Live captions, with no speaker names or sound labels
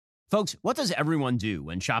Folks, what does everyone do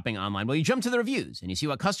when shopping online? Well, you jump to the reviews and you see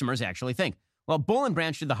what customers actually think. Well, Bull &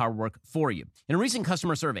 Branch did the hard work for you. In a recent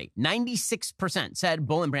customer survey, 96% said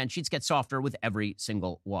Bull & Branch sheets get softer with every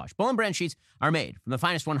single wash. Bull & Branch sheets are made from the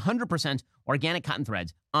finest 100% organic cotton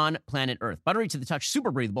threads on planet Earth. Buttery to the touch,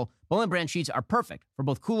 super breathable, Bull & Branch sheets are perfect for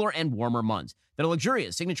both cooler and warmer months. Their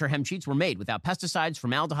luxurious signature hem sheets were made without pesticides,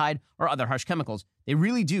 formaldehyde, or other harsh chemicals. They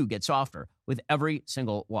really do get softer with every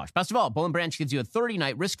single wash. Best of all, Bull & Branch gives you a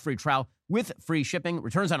 30-night risk-free trial with free shipping,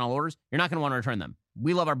 returns on all orders. You're not going to want to return them.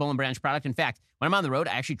 We love our Bull & Branch product. In fact, when I'm on the road,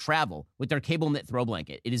 I actually travel with their cable knit throw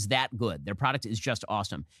blanket. It is that good. Their product is just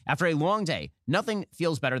awesome. After a long day, nothing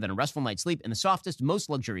feels better than a restful night's sleep in the softest, most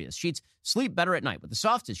luxurious sheets. Sleep better at night with the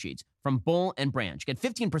softest sheets from Bull & Branch. Get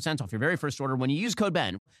 15% off your very first order when you use code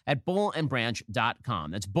BEN at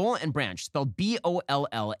bullandbranch.com. That's Bull & Branch, spelled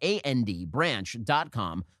BOLLAND,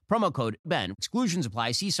 branch.com. Promo code BEN. Exclusions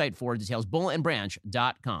apply. See site for details,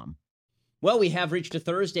 bullandbranch.com. Well, we have reached a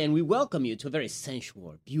Thursday, and we welcome you to a very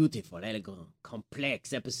sensual, beautiful, elegant,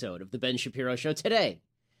 complex episode of The Ben Shapiro Show. Today,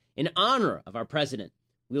 in honor of our president,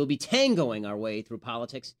 we will be tangoing our way through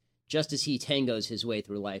politics, just as he tangos his way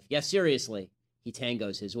through life. Yes, seriously, he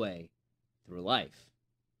tangos his way through life.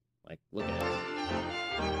 Like, look at it.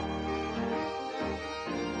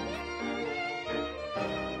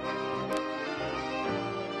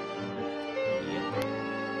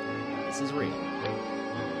 Yeah. This is real.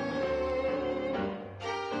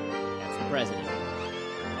 President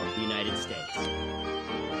of the United States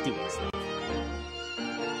doing stuff.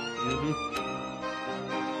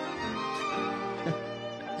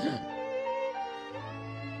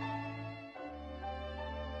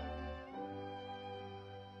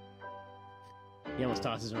 He almost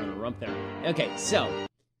tosses around the rump there. Okay, so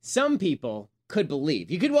some people could believe,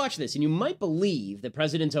 you could watch this and you might believe that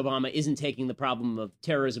President Obama isn't taking the problem of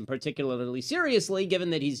terrorism particularly seriously,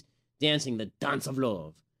 given that he's dancing the dance of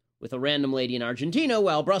love with a random lady in Argentina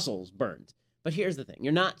while Brussels burned. But here's the thing.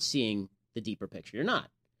 You're not seeing the deeper picture. You're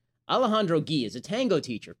not. Alejandro Gui is a tango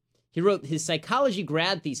teacher. He wrote his psychology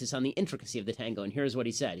grad thesis on the intricacy of the tango, and here's what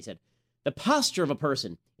he said. He said, "The posture of a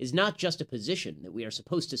person is not just a position that we are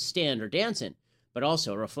supposed to stand or dance in, but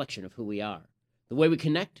also a reflection of who we are. The way we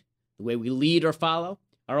connect, the way we lead or follow,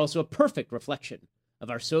 are also a perfect reflection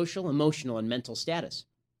of our social, emotional, and mental status.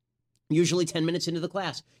 Usually 10 minutes into the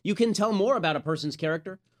class, you can tell more about a person's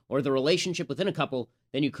character or the relationship within a couple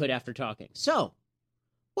than you could after talking. So,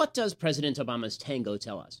 what does President Obama's tango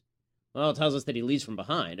tell us? Well, it tells us that he leads from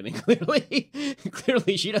behind. I mean, clearly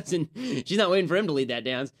she's not waiting for him to lead that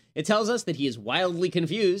dance. It tells us that he is wildly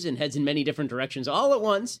confused and heads in many different directions all at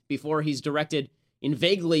once before he's directed in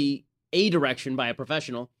vaguely a direction by a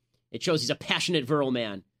professional. It shows he's a passionate, virile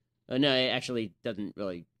man. No, it actually doesn't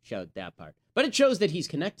really show that part. But it shows that he's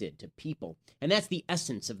connected to people. And that's the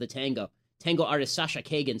essence of the tango. Tango artist Sasha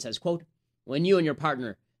Kagan says, quote, "When you and your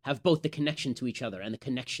partner have both the connection to each other and the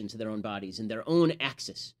connection to their own bodies and their own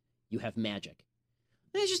axis, you have magic."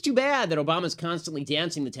 And it's just too bad that Obama's constantly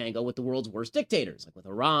dancing the tango with the world's worst dictators, like with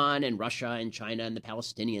Iran and Russia and China and the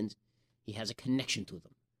Palestinians. He has a connection to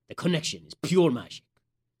them. The connection is pure magic.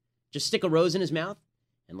 Just stick a rose in his mouth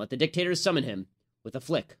and let the dictators summon him with a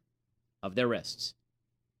flick of their wrists.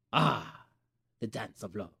 Ah, the dance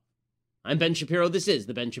of love. I'm Ben Shapiro. This is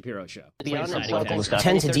The Ben Shapiro Show. Tend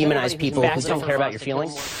to demonize people who don't care about your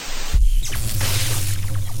feelings.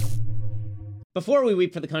 Before we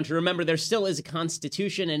weep for the country, remember there still is a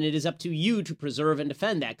Constitution, and it is up to you to preserve and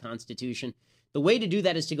defend that Constitution. The way to do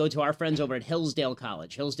that is to go to our friends over at Hillsdale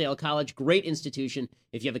College. Hillsdale College, great institution.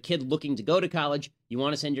 If you have a kid looking to go to college, you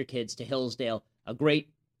want to send your kids to Hillsdale, a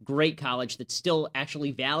great college that still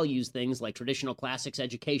actually values things like traditional classics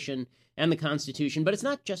education and the Constitution, but it's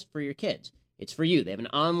not just for your kids. It's for you. They have an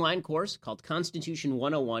online course called Constitution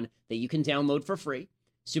 101 that you can download for free.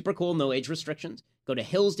 Super cool, no age restrictions. Go to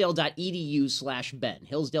hillsdale.edu/Ben,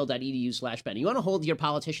 hillsdale.edu/Ben. You want to hold your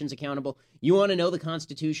politicians accountable? You want to know the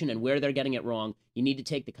Constitution and where they're getting it wrong? You need to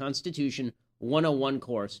take the Constitution 101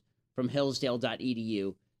 course from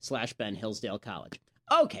hillsdale.edu/Ben, Hillsdale College.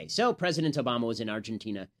 Okay, so President Obama was in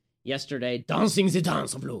Argentina yesterday, dancing the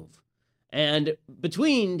dance of love. And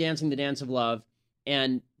between dancing the dance of love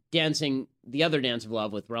and dancing the other dance of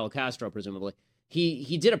love with Raul Castro, presumably,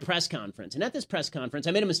 he did a press conference. And at this press conference,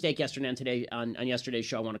 I made a mistake yesterday on yesterday's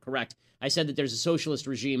show I want to correct. I said that there's a socialist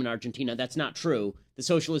regime in Argentina. That's not true. The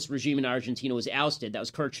socialist regime in Argentina was ousted. That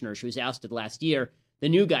was Kirchner. She was ousted last year. The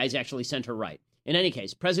new guys actually sent her right. In any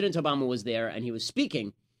case, President Obama was there, and he was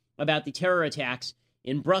speaking about the terror attacks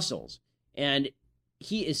in Brussels. And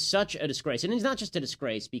he is such a disgrace. And he's not just a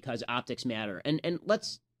disgrace because optics matter. And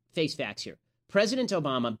let's face facts here. President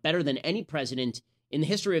Obama, better than any president in the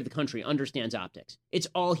history of the country understands optics. It's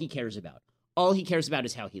all he cares about. All he cares about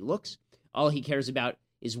is how he looks. All he cares about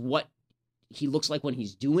is what he looks like when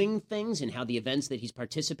he's doing things and how the events that he's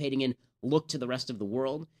participating in look to the rest of the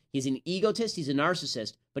world. He's an egotist, he's a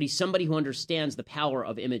narcissist, but he's somebody who understands the power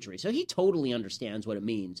of imagery. So he totally understands what it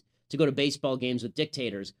means to go to baseball games with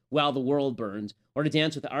dictators while the world burns, or to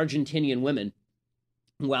dance with Argentinian women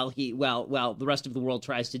while the rest of the world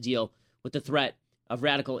tries to deal with the threat of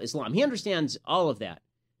radical Islam. He understands all of that.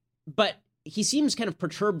 But he seems kind of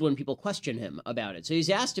perturbed when people question him about it. So he's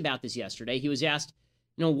asked about this yesterday. He was asked,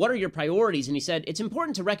 what are your priorities? And he said, it's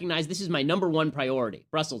important to recognize this is my number one priority.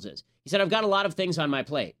 Brussels is. He said, I've got a lot of things on my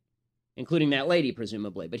plate, including that lady,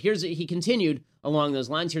 presumably. But he continued along those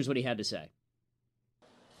lines. Here's what he had to say.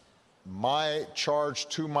 My charge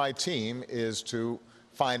to my team is to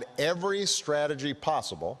find every strategy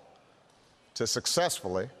possible to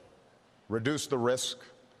successfully reduce the risk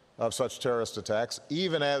of such terrorist attacks,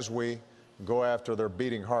 even as we go after their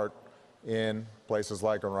beating heart in places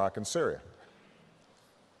like Iraq and Syria.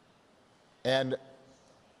 And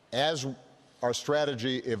as our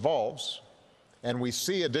strategy evolves and we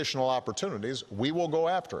see additional opportunities, we will go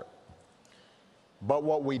after it. But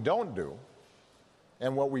what we don't do,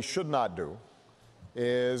 and what we should not do,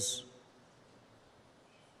 is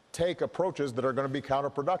take approaches that are going to be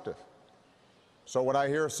counterproductive. So when I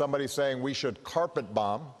hear somebody saying we should carpet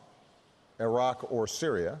bomb Iraq or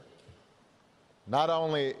Syria, not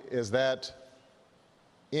only is that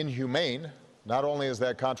inhumane, not only is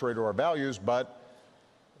that contrary to our values, but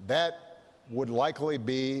that would likely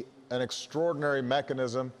be an extraordinary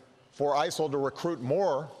mechanism for ISIL to recruit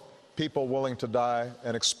more people willing to die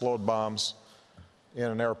and explode bombs in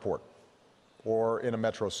an airport or in a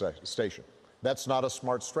metro station. That's not a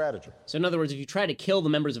smart strategy. So in other words, if you try to kill the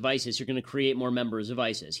members of ISIS, you're going to create more members of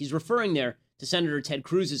ISIS. He's referring there to Senator Ted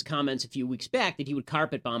Cruz's comments a few weeks back that he would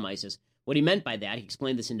carpet bomb ISIS. What he meant by that, he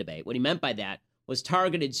explained this in debate, what he meant by that was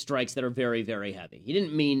targeted strikes that are very, very heavy. He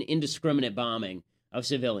didn't mean indiscriminate bombing of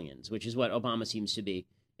civilians, which is what Obama seems to be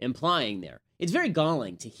implying there. It's very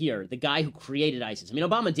galling to hear the guy who created ISIS. I mean,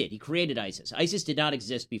 Obama did. He created ISIS. ISIS did not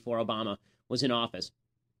exist before Obama was in office.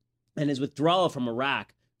 And his withdrawal from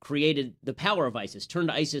Iraq created the power of ISIS,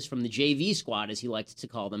 turned ISIS from the JV squad, as he liked to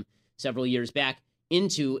call them several years back,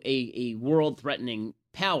 into a world-threatening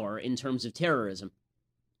power in terms of terrorism.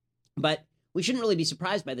 But we shouldn't really be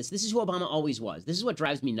surprised by this. This is who Obama always was. This is what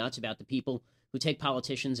drives me nuts about the people who take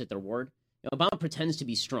politicians at their word. Obama pretends to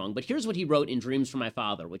be strong, but here's what he wrote in Dreams from My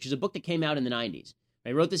Father, which is a book that came out in the 90s.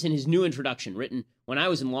 I wrote this in his new introduction, written when I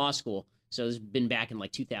was in law school, so it's been back in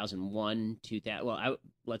like 2001, 2000. Well,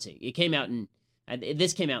 let's see. It came out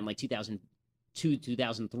this came out in like 2002,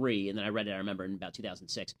 2003, and then I read it, I remember, in about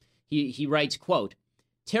 2006. He writes, quote,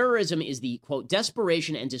 terrorism is the, quote,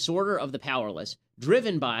 desperation and disorder of the powerless,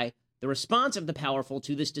 driven by the response of the powerful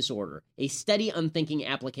to this disorder, a steady, unthinking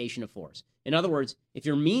application of force. In other words, if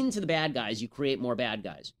you're mean to the bad guys, you create more bad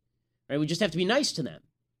guys. Right? We just have to be nice to them.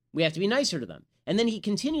 We have to be nicer to them. And then he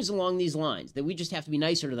continues along these lines, that we just have to be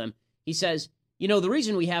nicer to them. He says, the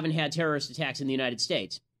reason we haven't had terrorist attacks in the United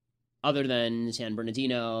States, other than San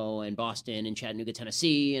Bernardino and Boston and Chattanooga,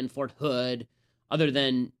 Tennessee, and Fort Hood, other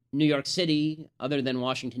than New York City, other than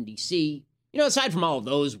Washington, D.C., aside from all of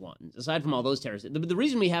those ones, aside from all those terrorists, the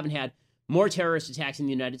reason we haven't had more terrorist attacks in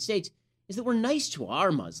the United States is that we're nice to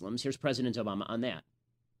our Muslims. Here's President Obama on that.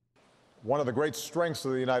 One of the great strengths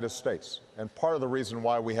of the United States, and part of the reason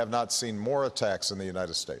why we have not seen more attacks in the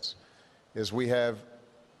United States, is we have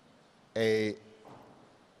a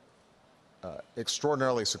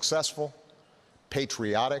extraordinarily successful,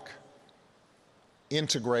 patriotic,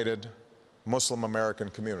 integrated Muslim American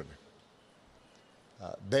community.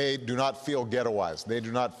 They do not feel ghettoized. They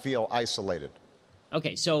do not feel isolated.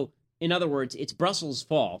 Okay, so in other words, it's Brussels'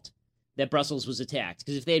 fault that Brussels was attacked.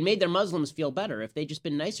 Because if they had made their Muslims feel better, if they'd just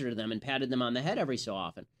been nicer to them and patted them on the head every so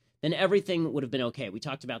often, then everything would have been okay. We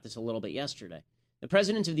talked about this a little bit yesterday. The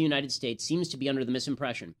President of the United States seems to be under the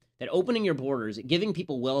misimpression that opening your borders, giving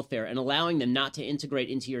people welfare, and allowing them not to integrate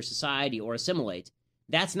into your society or assimilate,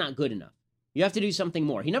 that's not good enough. You have to do something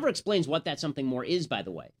more. He never explains what that something more is, by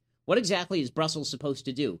the way. What exactly is Brussels supposed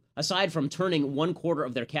to do, aside from turning 1/4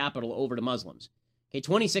 of their capital over to Muslims? Okay,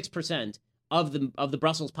 26% of the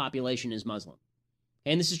Brussels population is Muslim.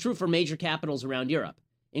 And this is true for major capitals around Europe.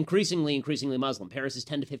 Increasingly Muslim. Paris is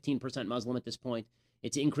 10 to 15% Muslim at this point.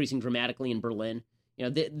 It's increasing dramatically in Berlin.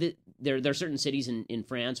 There are certain cities in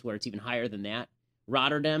France where it's even higher than that.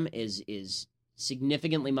 Rotterdam is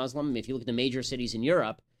significantly Muslim. If you look at the major cities in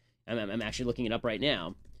Europe, I'm actually looking it up right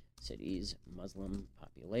now. Cities, Muslim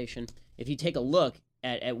population. If you take a look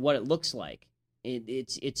at what it looks like,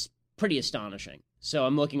 it's pretty astonishing. So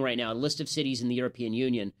I'm looking right now, a list of cities in the European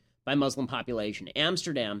Union by Muslim population.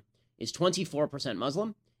 Amsterdam is 24%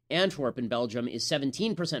 Muslim. Antwerp in Belgium is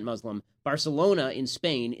 17% Muslim. Barcelona in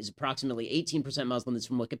Spain is approximately 18% Muslim. It's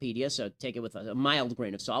from Wikipedia, so take it with a mild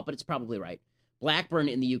grain of salt, but it's probably right. Blackburn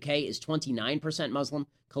in the UK is 29% Muslim.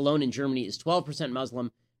 Cologne in Germany is 12%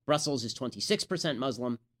 Muslim. Brussels is 26%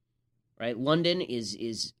 Muslim. Right? London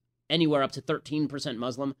is anywhere up to 13%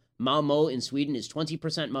 Muslim. Malmö in Sweden is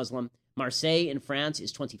 20% Muslim. Marseille in France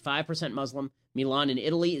is 25% Muslim. Milan in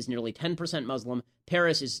Italy is nearly 10% Muslim.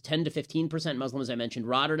 Paris is 10 to 15% Muslim, as I mentioned.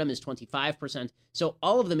 Rotterdam is 25%. So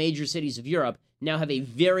all of the major cities of Europe now have a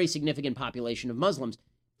very significant population of Muslims.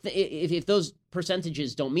 If those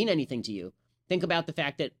percentages don't mean anything to you, think about the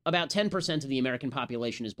fact that about 10% of the American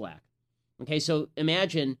population is black. Okay, so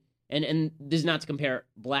imagine, and this is not to compare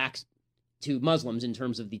blacks to Muslims in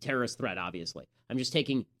terms of the terrorist threat, obviously. I'm just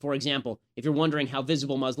taking, for example, if you're wondering how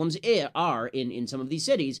visible Muslims are in some of these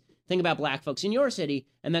cities, think about black folks in your city,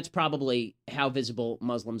 and that's probably how visible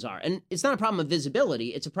Muslims are. And it's not a problem of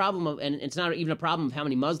visibility, it's a problem of, and it's not even a problem of how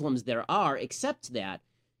many Muslims there are, except that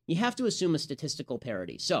you have to assume a statistical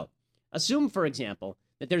parity. So, assume, for example,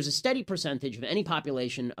 that there's a steady percentage of any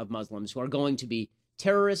population of Muslims who are going to be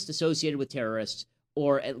terrorists associated with terrorists,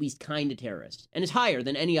 or at least kind of terrorists. And it's higher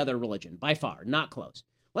than any other religion, by far, not close.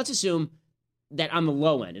 Let's assume that on the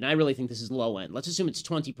low end, and I really think this is low end, let's assume it's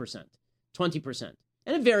 20%. 20%.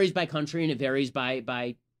 And it varies by country, and it varies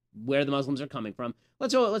by where the Muslims are coming from.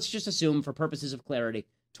 Let's just assume, for purposes of clarity,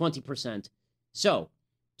 20%. So,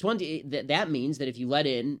 that means that if you let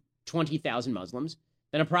in 20,000 Muslims,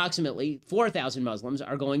 then approximately 4,000 Muslims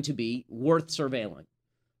are going to be worth surveilling.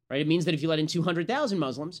 Right? It means that if you let in 200,000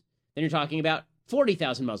 Muslims, then you're talking about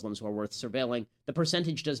 40,000 Muslims who are worth surveilling. The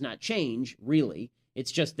percentage does not change, really.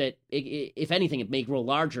 It's just that, if anything, it may grow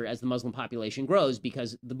larger as the Muslim population grows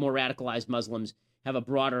because the more radicalized Muslims have a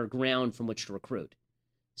broader ground from which to recruit.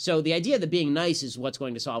 So the idea that being nice is what's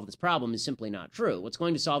going to solve this problem is simply not true. What's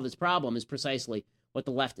going to solve this problem is precisely what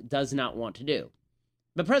the left does not want to do.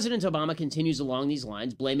 But President Obama continues along these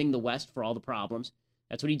lines, blaming the West for all the problems.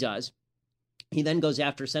 That's what he does. He then goes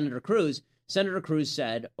after Senator Cruz. Senator Cruz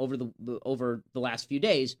said over the last few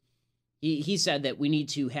days, he said that we need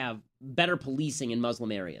to have better policing in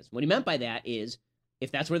Muslim areas. What he meant by that is,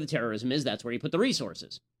 if that's where the terrorism is, that's where you put the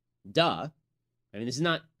resources. Duh. I mean, this is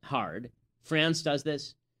not hard. France does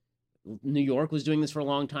this. New York was doing this for a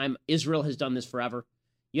long time. Israel has done this forever.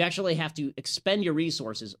 You actually have to expend your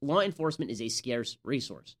resources. Law enforcement is a scarce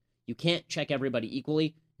resource. You can't check everybody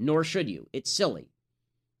equally, nor should you. It's silly.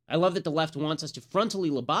 I love that the left wants us to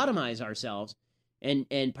frontally lobotomize ourselves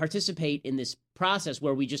and participate in this process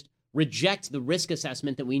where we just reject the risk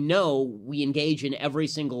assessment that we know we engage in every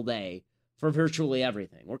single day for virtually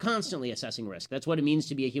everything. We're constantly assessing risk. That's what it means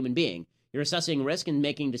to be a human being. You're assessing risk and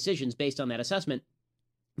making decisions based on that assessment.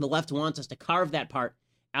 The left wants us to carve that part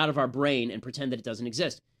out of our brain and pretend that it doesn't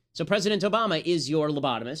exist. So President Obama is your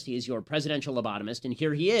lobotomist. He is your presidential lobotomist. And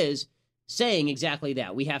here he is saying exactly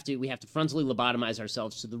that. We have to frontally lobotomize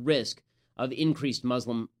ourselves to the risk of increased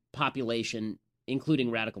Muslim population, including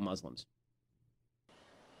radical Muslims.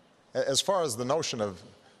 As far as the notion of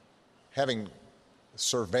having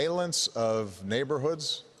surveillance of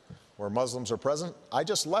neighborhoods where Muslims are present, I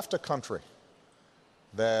just left a country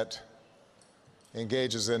that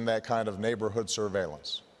engages in that kind of neighborhood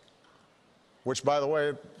surveillance, which, by the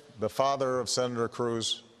way, the father of Senator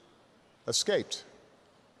Cruz escaped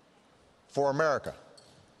for America,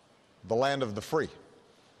 the land of the free.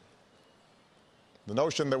 The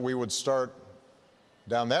notion that we would start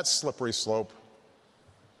down that slippery slope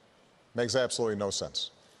makes absolutely no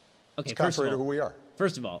sense. Okay, it's contrary to who we are.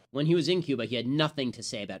 First of all, when he was in Cuba, he had nothing to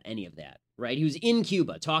say about any of that, right? He was in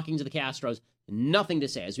Cuba talking to the Castros, nothing to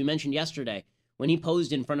say. As we mentioned yesterday, when he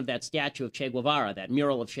posed in front of that statue of Che Guevara, that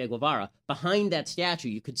mural of Che Guevara, behind that statue,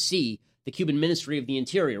 you could see the Cuban Ministry of the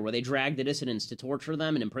Interior, where they dragged the dissidents to torture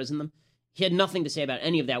them and imprison them. He had nothing to say about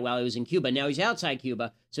any of that while he was in Cuba. Now he's outside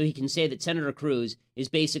Cuba, so he can say that Senator Cruz is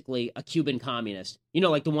basically a Cuban communist,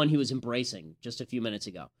 like the one he was embracing just a few minutes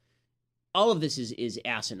ago. All of this is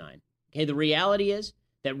asinine. Okay, the reality is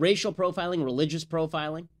that racial profiling, religious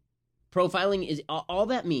profiling is all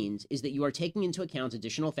that means is that you are taking into account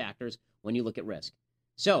additional factors when you look at risk.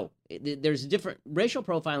 So there's a different racial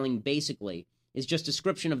profiling. Basically, is just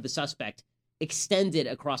description of the suspect extended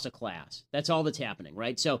across a class. That's all that's happening,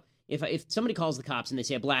 right? So if somebody calls the cops and they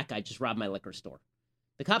say a black guy just robbed my liquor store,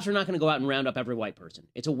 the cops are not going to go out and round up every white person.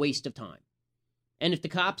 It's a waste of time. And if the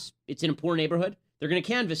cops, it's in a poor neighborhood, they're going to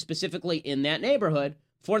canvass specifically in that neighborhood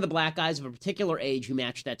for the black guys of a particular age who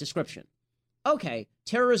match that description. Okay,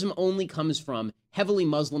 terrorism only comes from heavily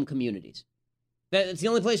Muslim communities. That's the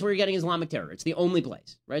only place where you're getting Islamic terror. It's the only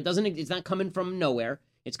place, right? It's not coming from nowhere.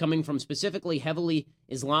 It's coming from specifically heavily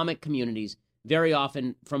Islamic communities, very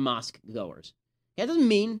often from mosque goers. That doesn't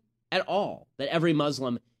mean at all that every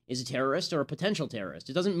Muslim is a terrorist or a potential terrorist.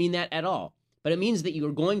 It doesn't mean that at all. But it means that you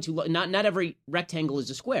are going to not every rectangle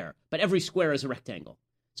is a square, but every square is a rectangle.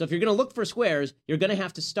 So if you're going to look for squares, you're going to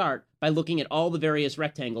have to start by looking at all the various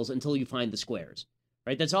rectangles until you find the squares,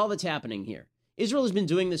 right? That's all that's happening here. Israel has been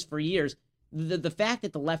doing this for years. The fact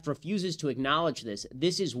that the left refuses to acknowledge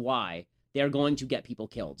this is why they are going to get people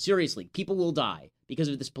killed. Seriously, people will die because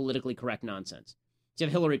of this politically correct nonsense. So you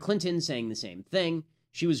have Hillary Clinton saying the same thing.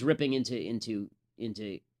 She was ripping into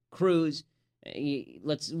Cruz.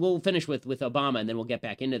 We'll finish with Obama, and then we'll get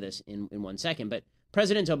back into this in 1 second. But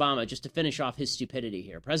President Obama, just to finish off his stupidity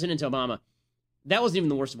here, President Obama, that wasn't even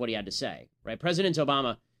the worst of what he had to say, right? President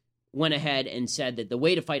Obama went ahead and said that the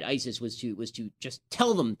way to fight ISIS was to just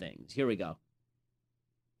tell them things. Here we go.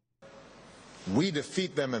 We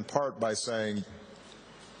defeat them in part by saying,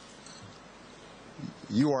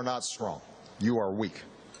 you are not strong, you are weak.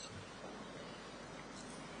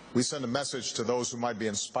 We send a message to those who might be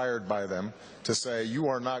inspired by them to say, you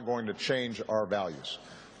are not going to change our values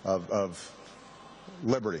of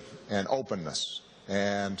liberty and openness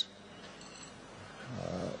and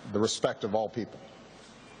the respect of all people.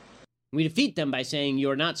 We defeat them by saying,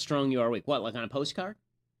 you are not strong, you are weak. What, like on a postcard?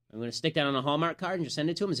 I'm going to stick that on a Hallmark card and just send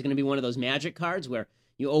it to him? Is it going to be one of those magic cards where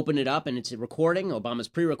you open it up and it's a recording? Obama's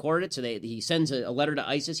pre-recorded it, so he sends a letter to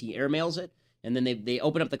ISIS, he airmails it, and then they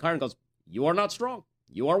open up the card and goes, you are not strong,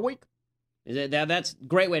 you are weak. That's a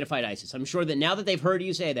great way to fight ISIS. I'm sure that now that they've heard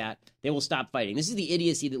you say that, they will stop fighting. This is the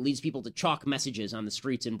idiocy that leads people to chalk messages on the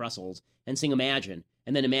streets in Brussels and sing Imagine,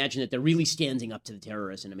 and then imagine that they're really standing up to the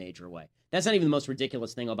terrorists in a major way. That's not even the most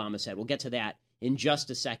ridiculous thing Obama said. We'll get to that in just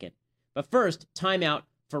a second. But first, time out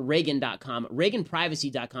for Reagan.com.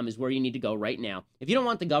 ReaganPrivacy.com is where you need to go right now. If you don't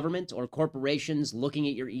want the government or corporations looking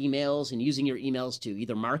at your emails and using your emails to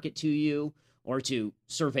either market to you or to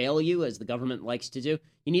surveil you, as the government likes to do,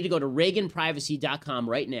 you need to go to ReaganPrivacy.com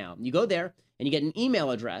right now. You go there, and you get an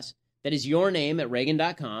email address that is your name at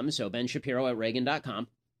Reagan.com, so Ben Shapiro at Reagan.com,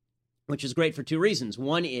 which is great for two reasons.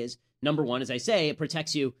 One is, number one, as I say, it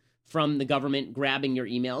protects you from the government grabbing your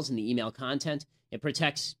emails and the email content. It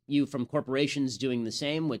protects you from corporations doing the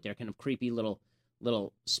same with their kind of creepy little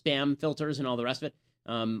spam filters and all the rest of it,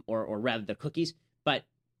 or rather the cookies. But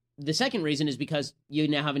the second reason is because you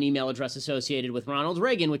now have an email address associated with Ronald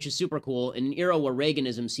Reagan, which is super cool, in an era where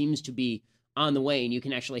Reaganism seems to be on the way, and you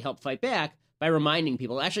can actually help fight back by reminding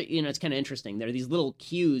people. Actually, it's kind of interesting. There are these little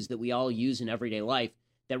cues that we all use in everyday life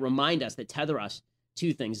that remind us, that tether us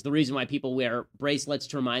to things. The reason why people wear bracelets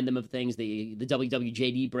to remind them of things, the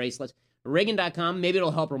WWJD bracelets. Reagan.com, maybe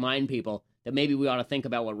it'll help remind people that maybe we ought to think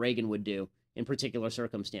about what Reagan would do in particular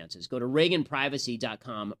circumstances. Go to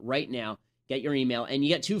ReaganPrivacy.com right now. Get your email, and you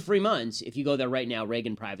get 2 free months if you go there right now,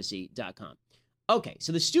 ReaganPrivacy.com. Okay,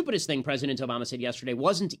 so the stupidest thing President Obama said yesterday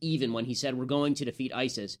wasn't even when he said we're going to defeat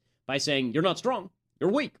ISIS by saying, you're not strong,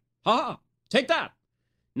 you're weak. Ha-ha, take that.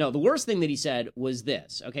 No, the worst thing that he said was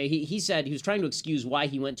this, okay? He said he was trying to excuse why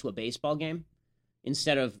he went to a baseball game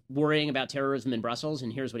instead of worrying about terrorism in Brussels,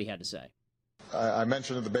 and here's what he had to say. I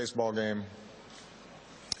mentioned at the baseball game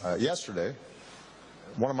yesterday,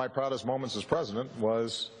 one of my proudest moments as president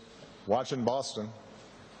was watching Boston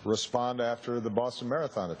respond after the Boston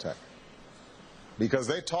Marathon attack, because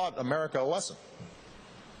they taught America a lesson.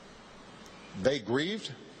 They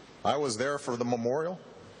grieved. I was there for the memorial.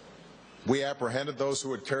 We apprehended those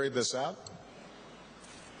who had carried this out.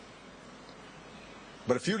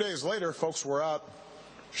 But a few days later, folks were out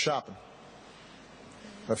shopping.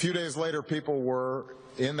 A few days later, people were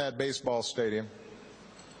in that baseball stadium,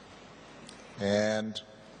 and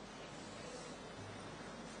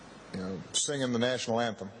singing the national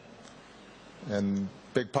anthem. And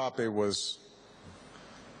Big Papi was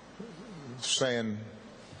saying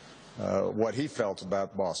what he felt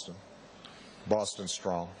about Boston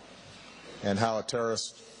strong, and how a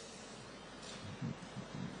terrorist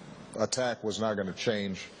attack was not going to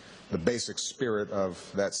change the basic spirit of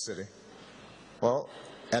that city. Well,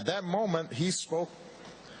 at that moment, he spoke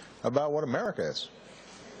about what America is.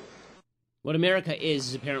 What America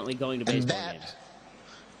is apparently going to baseball games.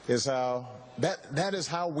 That is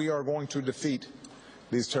how we are going to defeat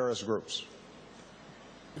these terrorist groups.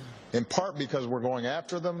 In part because we're going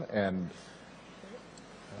after them and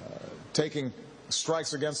taking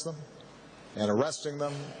strikes against them and arresting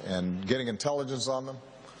them and getting intelligence on them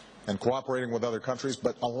and cooperating with other countries.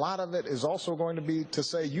 But a lot of it is also going to be to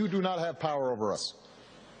say, you do not have power over us.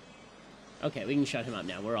 Okay, we can shut him up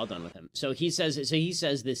now. We're all done with him. So he says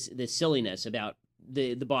this silliness about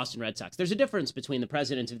the Boston Red Sox. There's a difference between the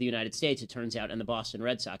president of the United States, it turns out, and the Boston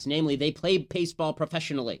Red Sox. Namely, they play baseball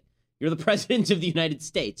professionally. You're the president of the United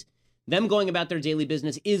States. Them going about their daily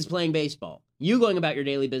business is playing baseball. You going about your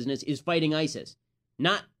daily business is fighting ISIS,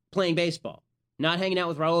 not playing baseball, not hanging out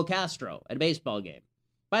with Raul Castro at a baseball game.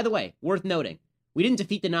 By the way, worth noting, we didn't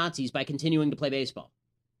defeat the Nazis by continuing to play baseball.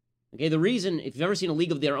 Okay, the reason, if you've ever seen A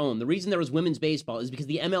League of Their Own, the reason there was women's baseball is because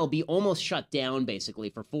the MLB almost shut down, basically,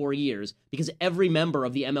 for 4 years, because every member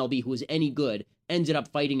of the MLB who was any good ended up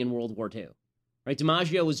fighting in World War II. Right,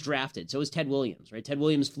 DiMaggio was drafted, so was Ted Williams, right? Ted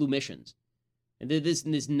Williams flew missions. And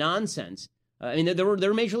this nonsense, there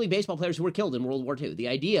were Major League Baseball players who were killed in World War II. The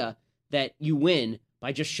idea that you win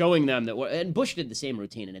by just showing them that, and Bush did the same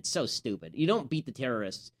routine, and it's so stupid. You don't beat the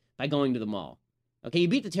terrorists by going to the mall. Okay, you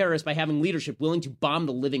beat the terrorists by having leadership willing to bomb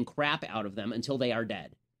the living crap out of them until they are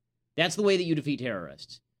dead. That's the way that you defeat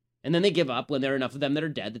terrorists. And then they give up when there are enough of them that are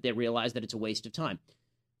dead that they realize that it's a waste of time.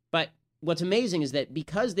 But what's amazing is that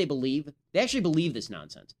because they actually believe this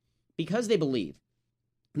nonsense, because they believe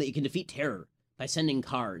that you can defeat terror by sending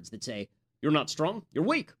cards that say, you're not strong, you're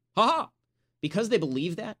weak, ha-ha. Because they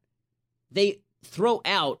believe that, they throw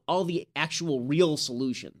out all the actual real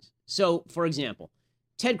solutions. So, for example,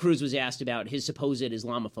 Ted Cruz was asked about his supposed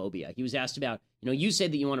Islamophobia. He was asked about, you say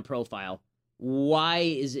that you want to profile.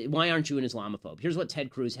 Why aren't you an Islamophobe? Here's what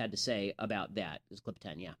Ted Cruz had to say about that. This is clip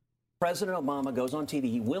 10, yeah. President Obama goes on TV.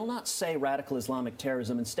 He will not say radical Islamic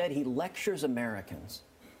terrorism. Instead, he lectures Americans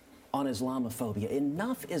on Islamophobia.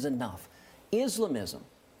 Enough is enough. Islamism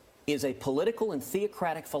is a political and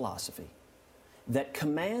theocratic philosophy that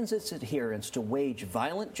commands its adherents to wage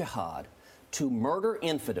violent jihad, to murder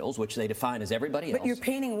infidels, which they define as everybody else. But you're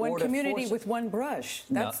painting one community with one brush.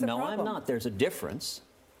 That's the problem. No, I'm not. There's a difference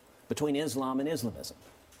between Islam and Islamism.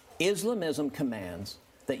 Islamism commands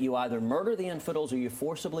that you either murder the infidels or you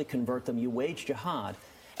forcibly convert them, you wage jihad.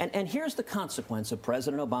 And here's the consequence of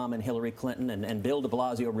President Obama and Hillary Clinton and Bill de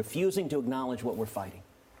Blasio refusing to acknowledge what we're fighting.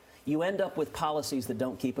 You end up with policies that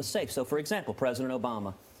don't keep us safe. So, for example, President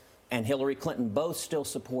Obama and Hillary Clinton both still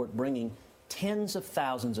support bringing tens of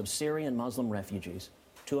thousands of Syrian Muslim refugees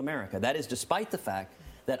to America. That is despite the fact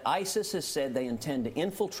that ISIS has said they intend to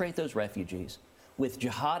infiltrate those refugees with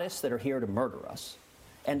jihadists that are here to murder us.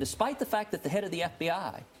 And despite the fact that the head of the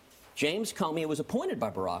FBI, James Comey, who was appointed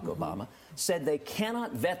by Barack Obama, said they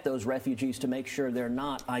cannot vet those refugees to make sure they're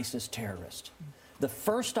not ISIS terrorists. The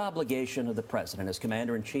first obligation of the president as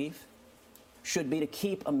commander-in-chief should be to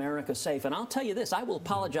keep America safe. And I'll tell you this, I will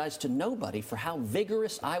apologize to nobody for how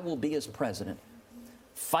vigorous I will be as president,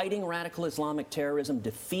 fighting radical Islamic terrorism,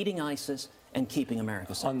 defeating ISIS, and keeping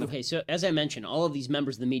America safe. Okay, so as I mentioned, all of these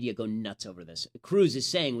members of the media go nuts over this. Cruz is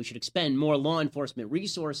saying we should expend more law enforcement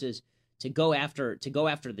resources to go after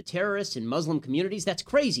the terrorists in Muslim communities. That's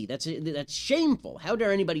crazy. That's shameful. How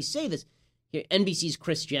dare anybody say this? Here, NBC's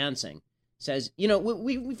Chris Jansing says,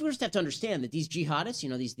 we first have to understand that these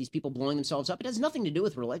jihadists, these people blowing themselves up, it has nothing to do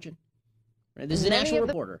with religion. Right? This is an actual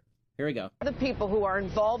reporter. Here we go. The people who are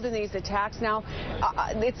involved in these attacks now,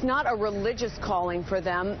 it's not a religious calling for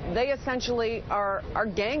them. They essentially are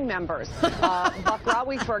gang members.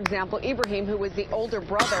 Bakrawi, for example, Ibrahim, who was the older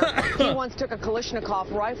brother, he once took a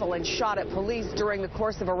Kalashnikov rifle and shot at police during the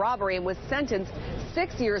course of a robbery and was sentenced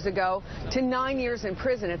 6 years ago to 9 years in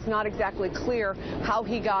prison. It's not exactly clear how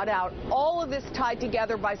he got out. All of this tied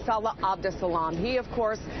together by Salah Abdeslam. He, of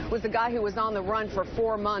course, was the guy who was on the run for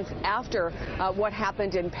 4 months after what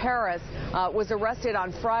happened in Paris. Was arrested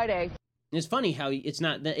on Friday. It's funny how it's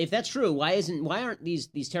not. If that's true, why aren't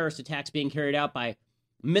these terrorist attacks being carried out by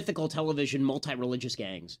mythical television multi-religious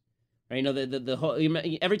gangs? Right? The whole,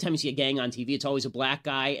 every time you see a gang on TV, it's always a black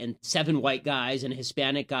guy and 7 white guys and a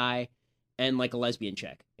Hispanic guy and like a lesbian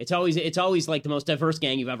chick. It's always like the most diverse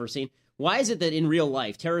gang you've ever seen. Why is it that in real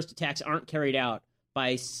life terrorist attacks aren't carried out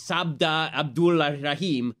by Sabda Abdul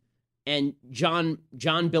Rahim and John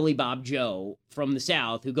Billy Bob Joe from the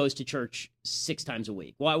South who goes to church 6 times a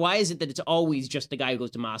week? Why is it that it's always just the guy who goes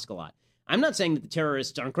to mosque a lot? I'm not saying that the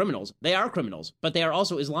terrorists aren't criminals. They are criminals, but they are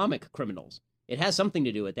also Islamic criminals. It has something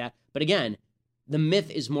to do with that. But again, the myth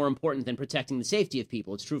is more important than protecting the safety of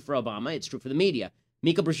people. It's true for Obama. It's true for the media.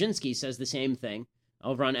 Mika Brzezinski says the same thing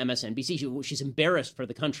over on MSNBC. She's embarrassed for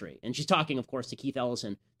the country. And she's talking, of course, to Keith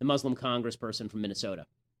Ellison, the Muslim congressperson from Minnesota.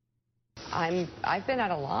 I've been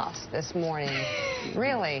at a loss this morning.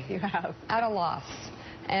 Really. You have. At a loss.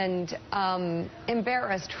 And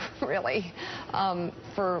embarrassed, really,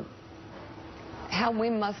 for how we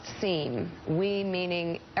must seem, we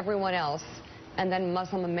meaning everyone else, and then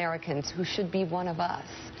Muslim Americans who should be one of us,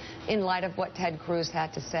 in light of what Ted Cruz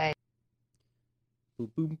had to say.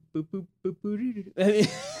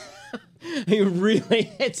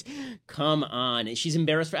 Come on. She's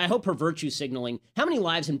embarrassed. I hope her virtue signaling. How many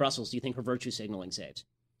lives in Brussels do you think her virtue signaling saves?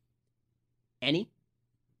 Any?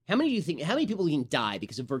 How many people can die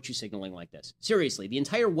because of virtue signaling like this? Seriously, the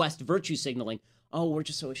entire West virtue signaling. Oh, we're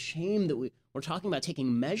just so ashamed that we're talking about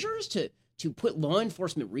taking measures to put law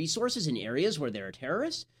enforcement resources in areas where there are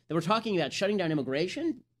terrorists, that we're talking about shutting down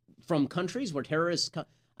immigration from countries where terrorists come.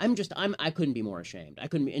 I couldn't be more ashamed.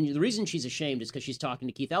 And the reason she's ashamed is because she's talking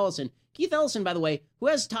to Keith Ellison. Keith Ellison, by the way, who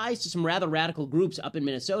has ties to some rather radical groups up in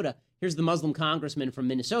Minnesota. Here's the Muslim congressman from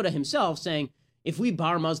Minnesota himself saying, if we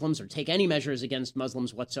bar Muslims or take any measures against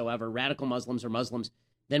Muslims whatsoever, radical Muslims or Muslims,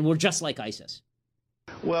 then we're just like ISIS.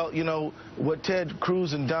 Well, you know, what Ted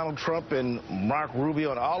Cruz and Donald Trump and Mark Rubio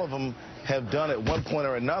and all of them have done at one point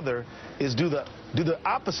or another is do the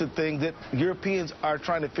opposite thing that Europeans are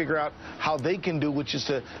trying to figure out how they can do, which is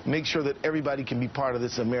to make sure that everybody can be part of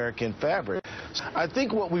this American fabric. I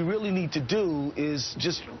think what we really need to do is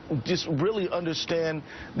just really understand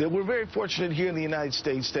that we're very fortunate here in the United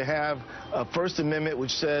States to have a First Amendment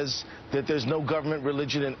which says that there's no government,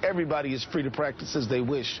 religion, and everybody is free to practice as they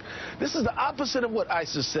wish. This is the opposite of what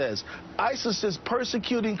ISIS says. ISIS is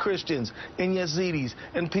persecuting Christians and Yazidis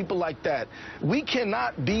and people like that. We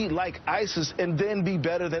cannot be like ISIS and then be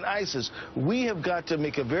better than ISIS. We have got to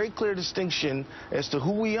make a very clear distinction as to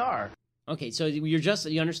who we are. Okay, so you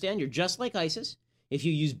understand? You're just like ISIS if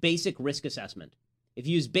you use basic risk assessment. If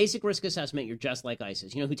you use basic risk assessment, you're just like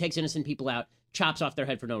ISIS. You know, who takes innocent people out, chops off their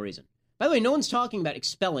head for no reason. By the way, no one's talking about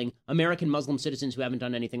expelling American Muslim citizens who haven't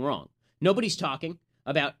done anything wrong. Nobody's talking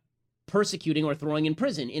about persecuting or throwing in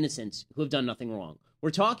prison innocents who have done nothing wrong.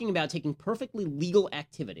 We're talking about taking perfectly legal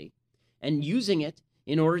activity and using it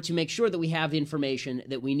in order to make sure that we have the information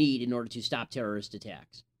that we need in order to stop terrorist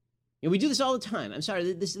attacks. You know, we do this all the time. I'm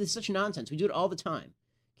sorry, this is such nonsense. We do it all the time.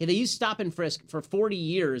 Okay, they used stop and frisk for 40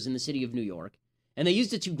 years in the city of New York, and they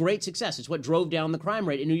used it to great success. It's what drove down the crime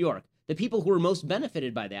rate in New York. The people who were most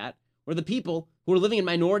benefited by that were the people who were living in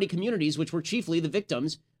minority communities, which were chiefly the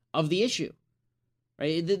victims of the issue.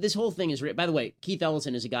 Right? This whole thing is, by the way, Keith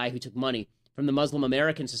Ellison is a guy who took money from the Muslim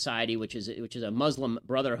American Society, which is a Muslim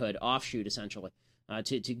Brotherhood offshoot, essentially,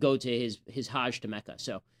 to go to his Hajj to Mecca.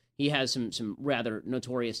 So he has some rather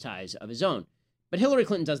notorious ties of his own. But Hillary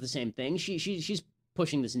Clinton does the same thing. She's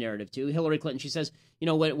pushing this narrative too. Hillary Clinton, she says, you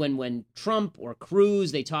know, when Trump or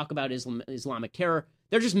Cruz, they talk about Islamic terror,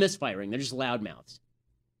 they're just misfiring. They're just loudmouths.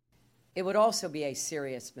 It would also be a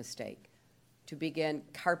serious mistake to begin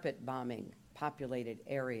carpet bombing populated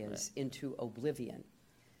areas into oblivion.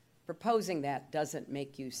 Proposing that doesn't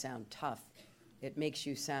make you sound tough. It makes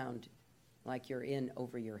you sound like you're in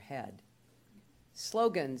over your head.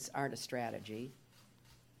 Slogans aren't a strategy.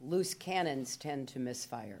 Loose cannons tend to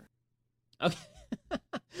misfire. Okay.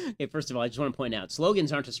 Okay, first of all, I just want to point out,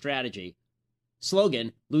 slogans aren't a strategy.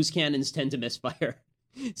 Slogan, loose cannons tend to misfire.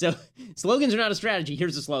 So, slogans are not a strategy.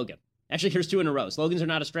 Here's the slogan. Actually, here's two in a row. Slogans are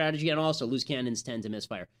not a strategy, and also loose cannons tend to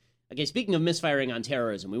misfire. Okay, speaking of misfiring on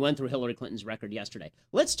terrorism, we went through Hillary Clinton's record yesterday.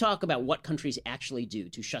 Let's talk about what countries actually do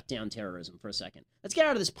to shut down terrorism for a second. Let's get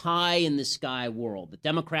out of this pie-in-the-sky world that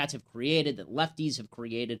Democrats have created, that lefties have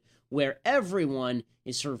created, where everyone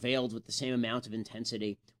is surveilled with the same amount of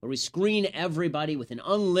intensity, where we screen everybody with an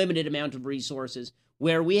unlimited amount of resources,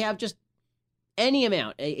 where we have just any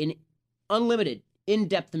amount, an unlimited,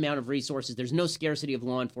 in-depth amount of resources. There's no scarcity of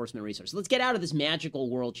law enforcement resources. Let's get out of this magical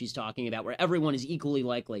world she's talking about, where everyone is equally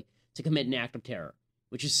likely to commit an act of terror,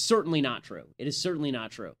 which is certainly not true. It is certainly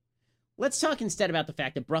not true. Let's talk instead about the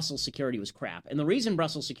fact that Brussels security was crap. And the reason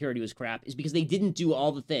Brussels security was crap is because they didn't do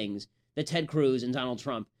all the things that Ted Cruz and Donald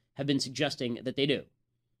Trump have been suggesting that they do.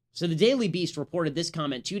 So the Daily Beast reported this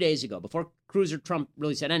comment 2 days ago, before Cruz or Trump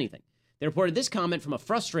really said anything. They reported this comment from a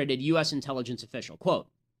frustrated U.S. intelligence official. Quote,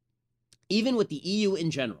 even with the EU in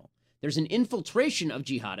general, there's an infiltration of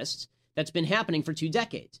jihadists that's been happening for 2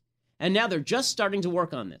 decades. And now they're just starting to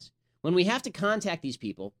work on this. When we have to contact these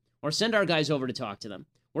people or send our guys over to talk to them,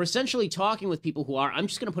 we're essentially talking with people who are, I'm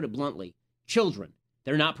just going to put it bluntly, children.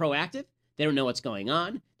 They're not proactive. They don't know what's going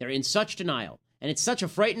on. They're in such denial. And it's such a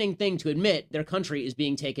frightening thing to admit their country is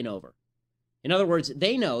being taken over. In other words,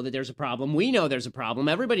 they know that there's a problem. We know there's a problem.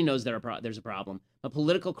 Everybody knows there's a problem. But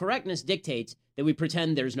political correctness dictates that we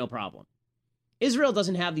pretend there's no problem. Israel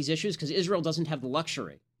doesn't have these issues because Israel doesn't have the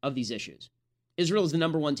luxury of these issues. Israel is the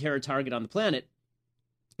 #1 terror target on the planet.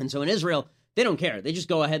 And so in Israel, they don't care. They just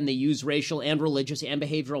go ahead and they use racial and religious and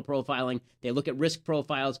behavioral profiling. They look at risk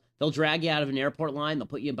profiles. They'll drag you out of an airport line. They'll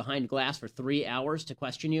put you behind glass for 3 hours to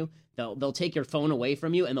question you. They'll take your phone away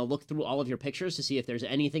from you, and they'll look through all of your pictures to see if there's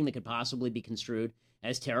anything that could possibly be construed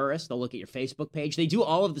as terrorist. They'll look at your Facebook page. They do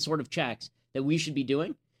all of the sort of checks that we should be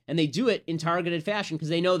doing. And they do it in targeted fashion because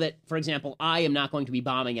they know that, for example, I am not going to be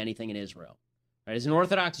bombing anything in Israel. Right? As an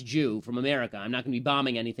Orthodox Jew from America, I'm not going to be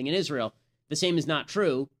bombing anything in Israel. The same is not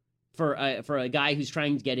true for a guy who's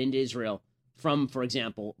trying to get into Israel from, for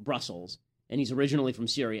example, Brussels, and he's originally from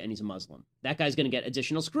Syria and he's a Muslim. That guy's going to get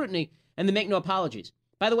additional scrutiny, and they make no apologies.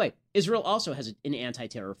 By the way, Israel also has an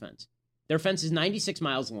anti-terror fence. Their fence is 96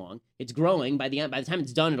 miles long. It's growing. By the time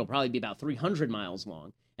it's done, it'll probably be about 300 miles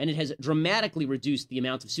long. And it has dramatically reduced the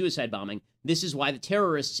amount of suicide bombing. This is why the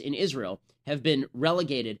terrorists in Israel have been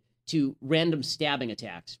relegated to random stabbing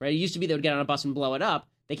attacks, right? It used to be they would get on a bus and blow it up.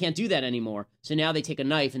 They can't do that anymore. So now they take a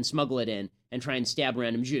knife and smuggle it in and try and stab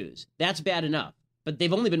random Jews. That's bad enough. But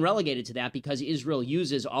they've only been relegated to that because Israel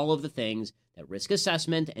uses all of the things that risk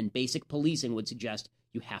assessment and basic policing would suggest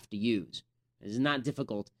you have to use. This is not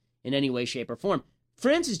difficult in any way, shape, or form.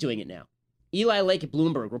 France is doing it now. Eli Lake at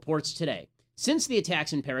Bloomberg reports today, since the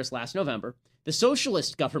attacks in Paris last November, the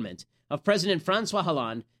socialist government of President François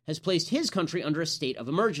Hollande has placed his country under a state of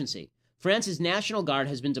emergency. France's National Guard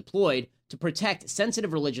has been deployed to protect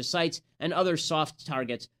sensitive religious sites and other soft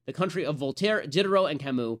targets. The country of Voltaire, Diderot, and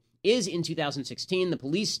Camus is, in 2016, the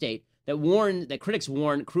police state that critics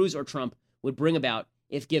warned Cruz or Trump would bring about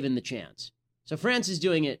if given the chance. So France is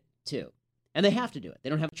doing it too. And they have to do it. They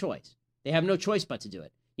don't have a choice. They have no choice but to do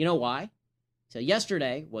it. You know why? So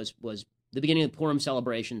yesterday was the beginning of Purim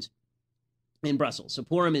celebrations in Brussels. So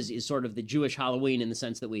Purim is sort of the Jewish Halloween in the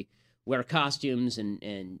sense that we wear costumes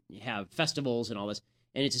and have festivals and all this.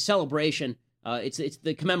 And it's a celebration. It's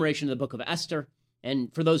the commemoration of the Book of Esther.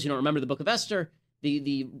 And for those who don't remember the Book of Esther,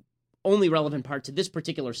 the only relevant part to this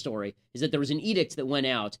particular story is that there was an edict that went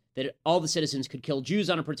out that all the citizens could kill Jews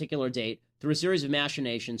on a particular date. Through a series of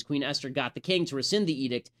machinations, Queen Esther got the king to rescind the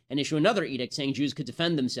edict and issue another edict saying Jews could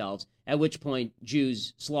defend themselves, at which point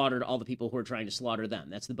Jews slaughtered all the people who were trying to slaughter them.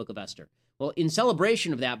 That's the Book of Esther. Well, in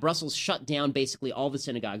celebration of that, Brussels shut down basically all the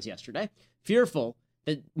synagogues yesterday, fearful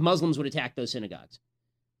that Muslims would attack those synagogues.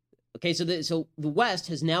 Okay, so the West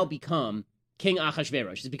has now become King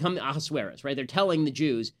Ahasuerus. It's become Ahasuerus, right? They're telling the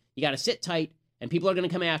Jews, you got to sit tight, and people are going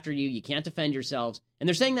to come after you. You can't defend yourselves. And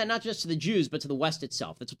they're saying that not just to the Jews, but to the West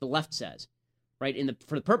itself. That's what the left says, right?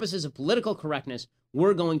 For the purposes of political correctness,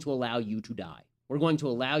 we're going to allow you to die. We're going to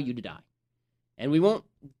allow you to die. And we won't,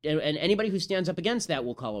 and anybody who stands up against that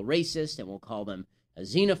will call a racist, and we'll call them a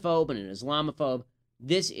xenophobe and an Islamophobe.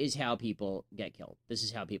 This is how people get killed. This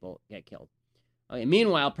is how people get killed. Okay,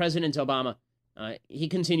 meanwhile, President Obama, he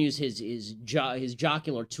continues his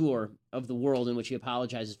jocular tour of the world in which he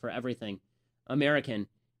apologizes for everything American,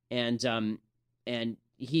 and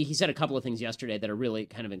he said a couple of things yesterday that are really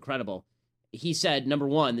kind of incredible. He said, number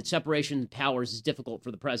one, that separation of powers is difficult for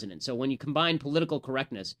the president. So when you combine political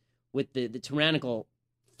correctness with the tyrannical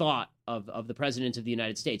thought of the president of the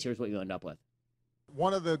United States, here's what you end up with.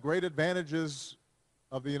 One of the great advantages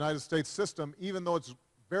of the United States system, even though it's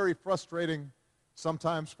very frustrating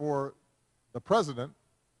sometimes for the president,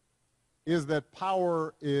 is that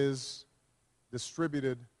power is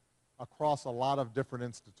distributed across a lot of different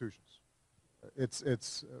institutions.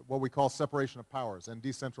 It's what we call separation of powers and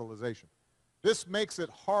decentralization. This makes it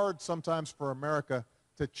hard sometimes for America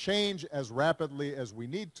to change as rapidly as we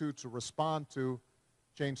need to respond to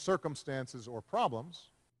changed circumstances or problems.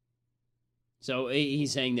 So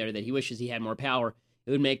he's saying there that he wishes he had more power.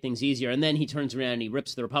 It would make things easier. And then he turns around and he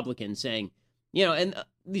rips the Republicans saying, you know, and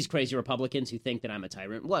these crazy Republicans who think that I'm a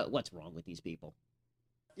tyrant, what's wrong with these people?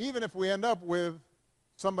 Even if we end up with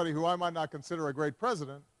somebody who I might not consider a great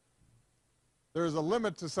president, there's a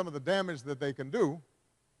limit to some of the damage that they can do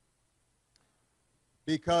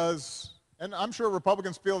because, and I'm sure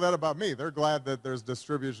Republicans feel that about me. They're glad that there's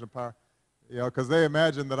distribution of power, you know, because they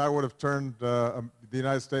imagine that I would have turned the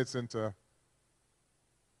United States into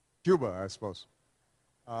Cuba, I suppose.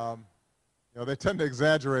 You know, they tend to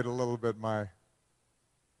exaggerate a little bit my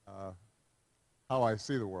how I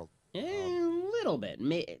see the world. A little bit.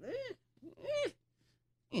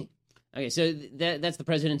 Okay, so that's the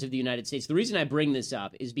President of the United States. The reason I bring this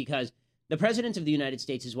up is because the President of the United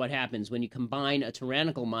States is what happens when you combine a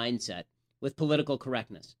tyrannical mindset with political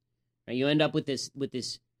correctness. Right? You end up with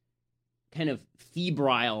this kind of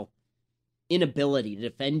febrile inability to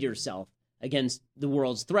defend yourself against the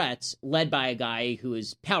world's threats, led by a guy who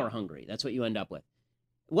is power hungry. That's what you end up with.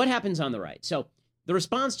 What happens on the right? So the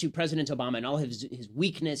response to President Obama and all of his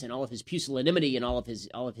weakness and all of his pusillanimity and all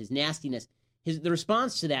of his nastiness, the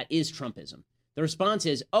response to that is Trumpism. The response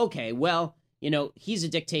is, okay, well, you know, he's a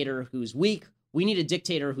dictator who's weak. We need a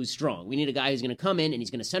dictator who's strong. We need a guy who's going to come in and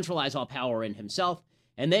he's going to centralize all power in himself,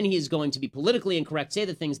 And then he is going to be politically incorrect, say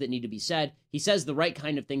the things that need to be said. He says the right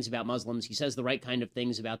kind of things about Muslims. He says the right kind of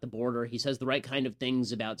things about the border. He says the right kind of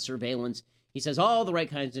things about surveillance. He says all the right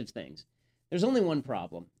kinds of things. There's only one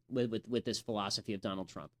problem with this philosophy of Donald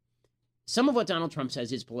Trump. Some of what Donald Trump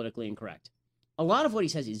says is politically incorrect. A lot of what he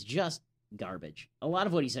says is just garbage. A lot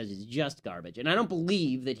of what he says is just garbage. And I don't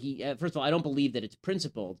believe that first of all, I don't believe that it's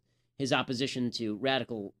principled, his opposition to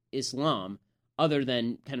radical Islam, other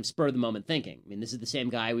than kind of spur-of-the-moment thinking. I mean, this is the same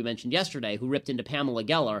guy we mentioned yesterday who ripped into Pamela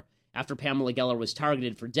Geller after Pamela Geller was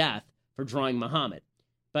targeted for death for drawing Muhammad.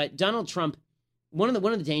 But Donald Trump, one of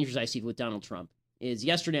the dangers I see with Donald Trump is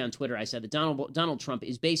yesterday on Twitter I said that Donald Trump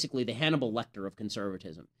is basically the Hannibal Lecter of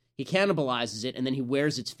conservatism. He cannibalizes it and then he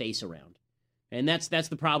wears its face around. And that's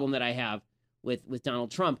the problem that I have with Donald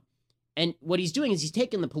Trump. And what he's doing is he's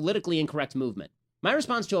taken the politically incorrect movement. My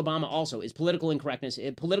response to Obama also is political incorrectness.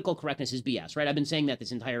 Political correctness is BS, right? I've been saying that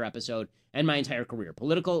this entire episode and my entire career.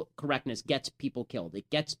 Political correctness gets people killed. It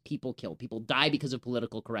gets people killed. People die because of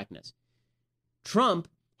political correctness. Trump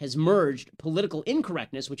has merged political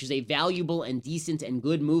incorrectness, which is a valuable and decent and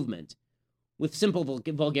good movement, with simple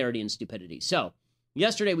vulgarity and stupidity. So,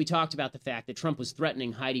 yesterday we talked about the fact that Trump was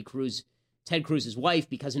threatening Ted Cruz's wife,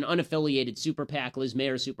 because an unaffiliated super PAC, Liz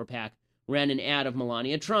Mayer's super PAC, ran an ad of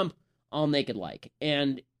Melania Trump all naked like.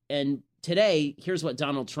 And today, here's what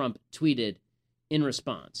Donald Trump tweeted in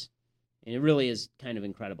response. And it really is kind of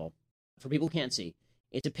incredible. For people who can't see,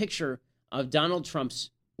 it's a picture of Donald Trump's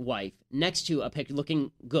wife next to a picture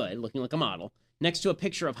looking like a model, next to a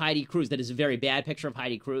picture of Heidi Cruz that is a very bad picture of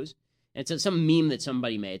Heidi Cruz. And it's some meme that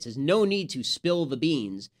somebody made. It says, "No need to spill the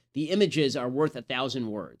beans. The images are worth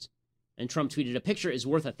 1,000 words." And Trump tweeted, "A picture is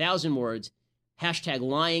worth 1,000 words. Hashtag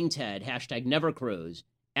lying Ted. Hashtag never Cruz.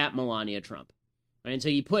 At Melania Trump." Right? And so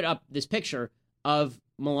you put up this picture of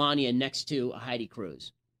Melania next to Heidi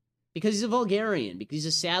Cruz because he's a vulgarian, because he's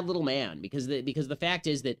a sad little man, because the fact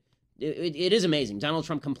is that it is amazing. Donald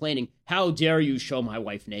Trump complaining, "How dare you show my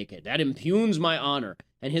wife naked? That impugns my honor."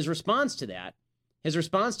 And his response to that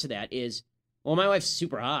is, "Well, my wife's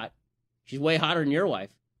super hot. She's way hotter than your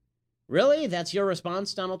wife." Really? That's your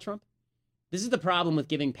response, Donald Trump? This is the problem with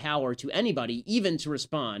giving power to anybody, even to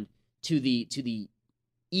respond to the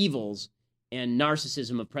evils and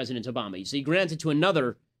narcissism of President Obama. So you grant it to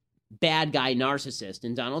another bad guy narcissist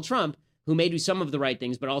in Donald Trump, who may do some of the right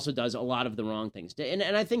things, but also does a lot of the wrong things. And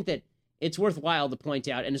I think that it's worthwhile to point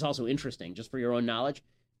out, and it's also interesting, just for your own knowledge,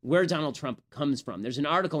 where Donald Trump comes from. There's an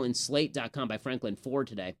article in Slate.com by Franklin Ford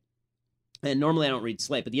today. And normally I don't read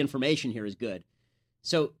Slate, but the information here is good.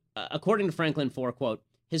 So according to Franklin Ford, quote,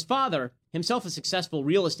 "His father, himself a successful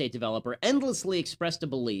real estate developer, endlessly expressed a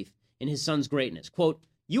belief in his son's greatness. Quote,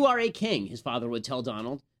 'You are a king,' his father would tell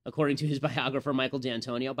Donald, according to his biographer, Michael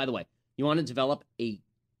D'Antonio. By the way, you want to develop a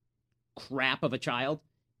crap of a child?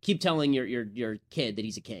 Keep telling your kid that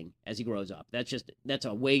he's a king as he grows up. That's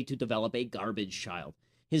a way to develop a garbage child.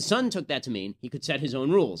 His son took that to mean he could set his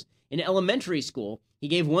own rules. In elementary school, he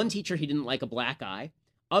gave one teacher he didn't like a black eye.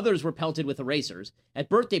 Others were pelted with erasers. At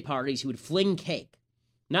birthday parties, he would fling cake.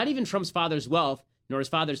 Not even Trump's father's wealth, nor his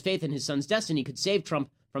father's faith in his son's destiny could save Trump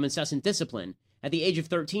from incessant discipline. At the age of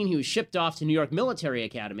 13, he was shipped off to New York Military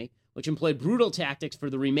Academy, which employed brutal tactics for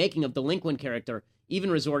the remaking of delinquent character, even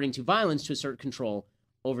resorting to violence to assert control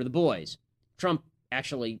over the boys. Trump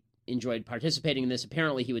actually enjoyed participating in this.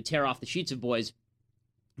 Apparently, he would tear off the sheets of boys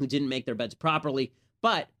who didn't make their beds properly.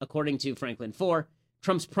 But, according to Franklin Ford,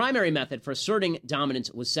 Trump's primary method for asserting dominance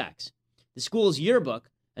was sex. The school's yearbook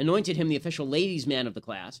anointed him the official ladies' man of the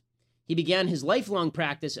class. He began his lifelong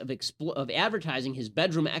practice of advertising his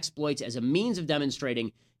bedroom exploits as a means of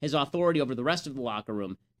demonstrating his authority over the rest of the locker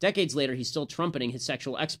room. Decades later, he's still trumpeting his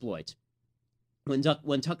sexual exploits.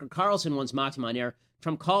 When Tucker Carlson once mocked him on air,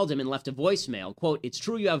 Trump called him and left a voicemail. Quote, "It's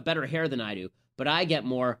true you have better hair than I do, but I get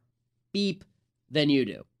more beep than you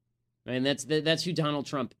do." And that's who Donald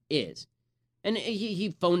Trump is. And he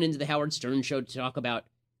phoned into the Howard Stern show to talk about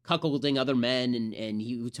cuckolding other men, and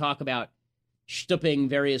he would talk about shtupping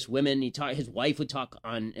various women. His wife would talk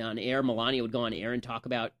on air. Melania would go on air and talk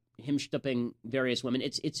about him shtupping various women.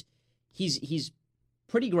 He's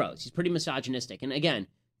pretty gross. He's pretty misogynistic. And again,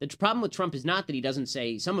 the problem with Trump is not that he doesn't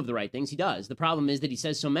say some of the right things. He does. The problem is that he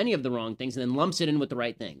says so many of the wrong things and then lumps it in with the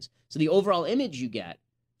right things. So the overall image you get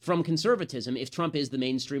from conservatism, if Trump is the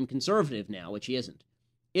mainstream conservative now, which he isn't,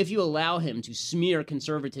 if you allow him to smear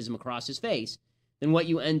conservatism across his face, then what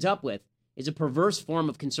you end up with is a perverse form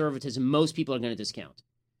of conservatism most people are going to discount.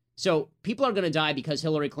 So people are going to die because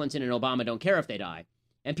Hillary Clinton and Obama don't care if they die.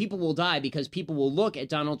 And people will die because people will look at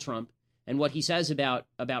Donald Trump and what he says about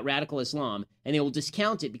radical Islam, and they will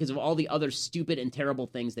discount it because of all the other stupid and terrible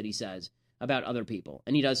things that he says about other people.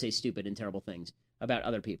 And he does say stupid and terrible things about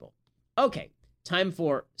other people. Okay, time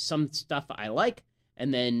for some stuff I like,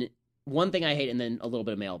 and then one thing I hate, and then a little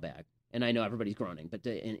bit of mailbag. And I know everybody's groaning, but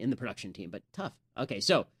in the production team, but tough. Okay,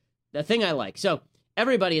 so the thing I like. So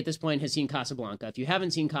everybody at this point has seen Casablanca. If you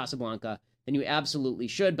haven't seen Casablanca, then you absolutely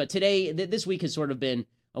should. But today, this week has sort of been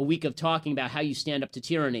a week of talking about how you stand up to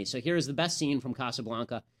tyranny. So here is the best scene from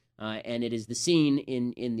Casablanca, and it is the scene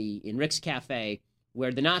in Rick's Cafe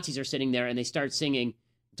where the Nazis are sitting there and they start singing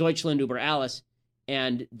Deutschland über alles,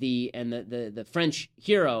 and the French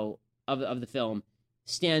hero of the film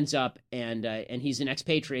stands up, and he's an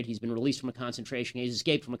expatriate. He's been released from a concentration. He's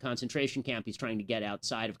escaped from a concentration camp. He's trying to get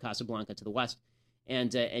outside of Casablanca to the west,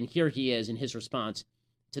 and here he is in his response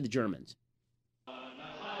to the Germans.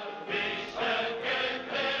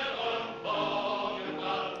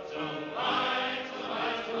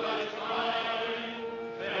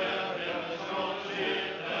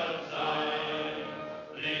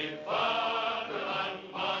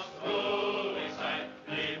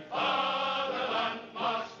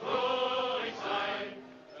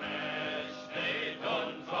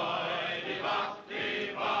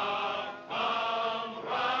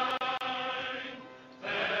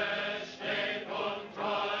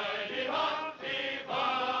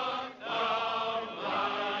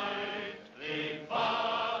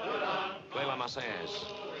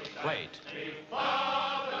 Played.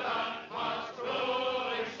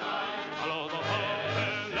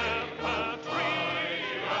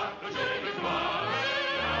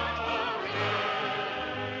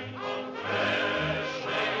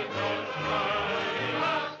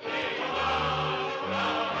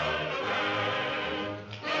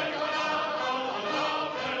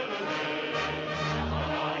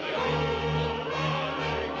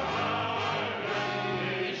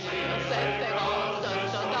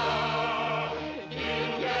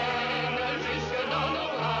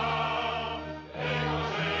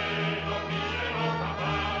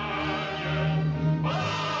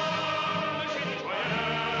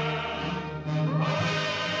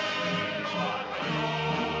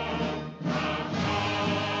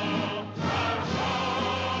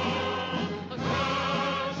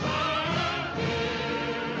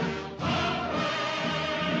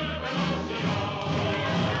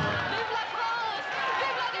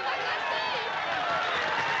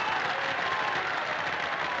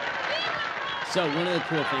 So one of the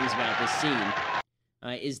cool things about this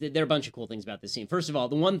scene is that there are a bunch of cool things about this scene. First of all,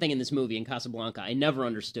 the one thing in this movie, in Casablanca, I never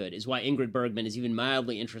understood is why Ingrid Bergman is even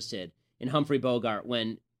mildly interested in Humphrey Bogart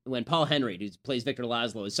when Paul Henreid, who plays Victor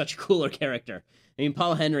Laszlo, is such a cooler character. I mean,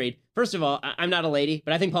 Paul Henreid, first of all, I'm not a lady,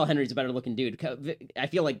 but I think Paul Henreid's a better looking dude. I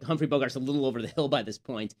feel like Humphrey Bogart's a little over the hill by this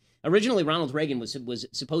point. Originally, Ronald Reagan was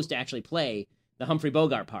supposed to actually play the Humphrey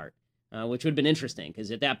Bogart part, which would have been interesting, because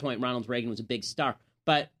at that point, Ronald Reagan was a big star.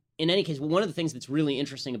 But in any case, one of the things that's really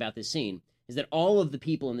interesting about this scene is that all of the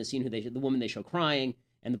people in the scene, the woman they show crying,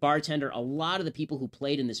 and the bartender, a lot of the people who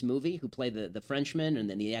played in this movie, who played the Frenchmen and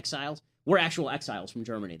then the exiles, were actual exiles from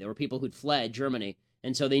Germany. They were people who'd fled Germany,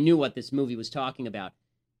 and so they knew what this movie was talking about.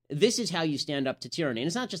 This is how you stand up to tyranny. And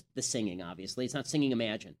it's not just the singing, obviously. It's not singing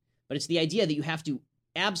Imagine. But it's the idea that you have to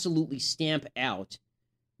absolutely stamp out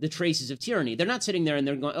the traces of tyranny. They're not sitting there and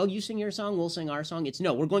they're going, oh, you sing your song, we'll sing our song. It's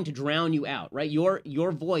no, we're going to drown you out, right?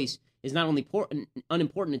 Your voice is not only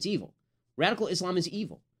unimportant, it's evil. Radical Islam is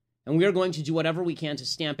evil. And we are going to do whatever we can to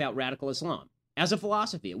stamp out radical Islam. As a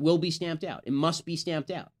philosophy, it will be stamped out. It must be stamped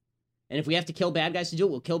out. And if we have to kill bad guys to do it,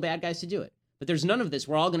 we'll kill bad guys to do it. But there's none of this.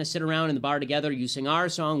 We're all going to sit around in the bar together. You sing our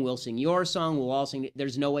song, we'll sing your song, we'll all sing.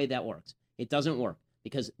 There's no way that works. It doesn't work.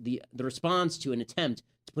 Because the response to an attempt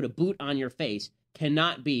to put a boot on your face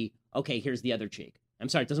cannot be, okay, here's the other cheek. I'm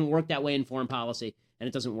sorry, it doesn't work that way in foreign policy, and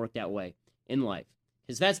it doesn't work that way in life.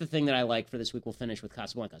 Because that's the thing that I like for this week. We'll finish with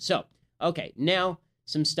Casablanca. So, okay, now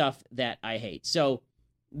some stuff that I hate. So,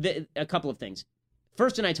 a couple of things.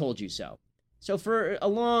 First, and I told you so. So, for a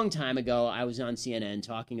long time ago, I was on CNN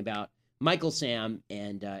talking about Michael Sam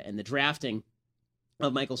and the drafting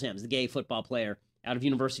of Michael Sam, the gay football player out of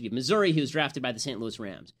University of Missouri. He was drafted by the St. Louis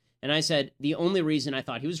Rams. And I said, the only reason I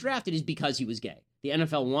thought he was drafted is because he was gay. The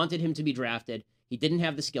NFL wanted him to be drafted. He didn't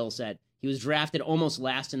have the skill set. He was drafted almost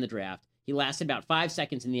last in the draft. He lasted about 5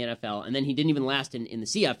 seconds in the NFL, and then he didn't even last in the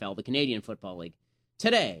CFL, the Canadian Football League.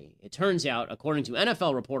 Today, it turns out, according to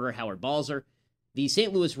NFL reporter Howard Balzer, the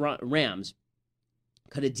St. Louis Rams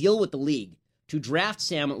cut a deal with the league to draft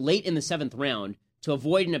Sam late in the 7th round to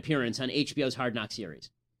avoid an appearance on HBO's Hard Knock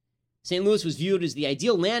series. St. Louis was viewed as the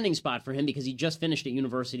ideal landing spot for him because he just finished at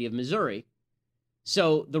University of Missouri.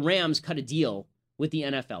 So the Rams cut a deal with the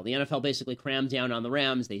NFL. The NFL basically crammed down on the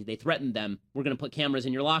Rams. They threatened them. We're going to put cameras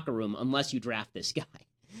in your locker room unless you draft this guy.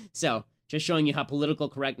 So just showing you how political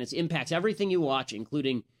correctness impacts everything you watch,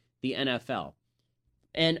 including the NFL.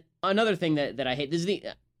 And another thing that I hate, this is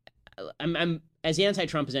I'm as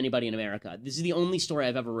anti-Trump as anybody in America. This is the only story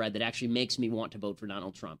I've ever read that actually makes me want to vote for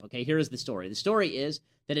Donald Trump. Okay, here's the story. The story is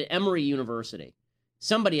that at Emory University,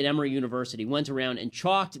 somebody at Emory University went around and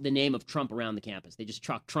chalked the name of Trump around the campus. They just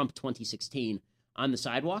chalked Trump 2016 on the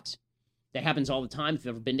sidewalks. That happens all the time. If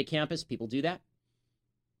you've ever been to campus, people do that.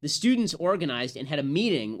 The students organized and had a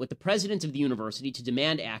meeting with the president of the university to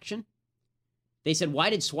demand action. They said, why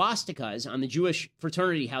did swastikas on the Jewish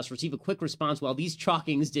fraternity house receive a quick response while these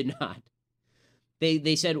chalkings did not?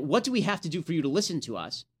 They said, what do we have to do for you to listen to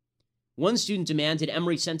us? One student demanded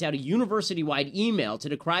Emory sent out a university-wide email to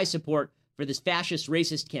decry support for this fascist,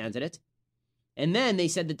 racist candidate. And then they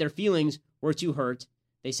said that their feelings were too hurt.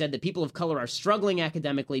 They said that people of color are struggling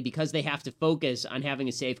academically because they have to focus on having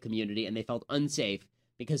a safe community, and they felt unsafe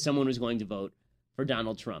because someone was going to vote for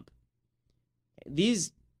Donald Trump.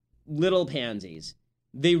 These little pansies,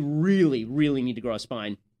 they really, really need to grow a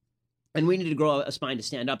spine. And we need to grow a spine to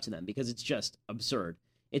stand up to them because it's just absurd.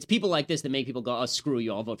 It's people like this that make people go, oh, screw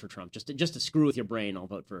you, I'll vote for Trump. Just to screw with your brain, I'll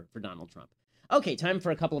vote for Donald Trump. Okay, time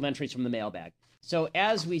for a couple of entries from the mailbag. So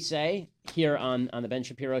as we say here on the Ben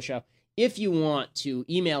Shapiro Show, if you want to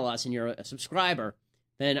email us and you're a subscriber,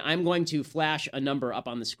 then I'm going to flash a number up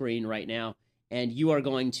on the screen right now, and you are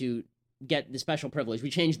going to get the special privilege. We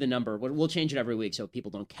change the number. We'll change it every week so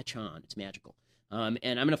people don't catch on. It's magical. And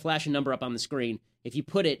I'm going to flash a number up on the screen. If you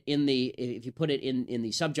put it in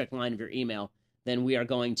the subject line of your email, then we are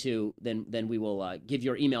going to then we will give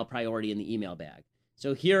your email priority in the email bag.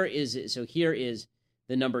 So here is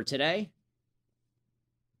the number today.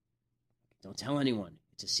 Don't tell anyone.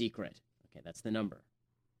 It's a secret. Okay, that's the number.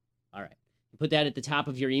 All right. You put that at the top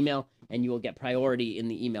of your email, and you will get priority in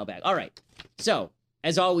the email bag. All right. So,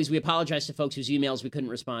 as always, we apologize to folks whose emails we couldn't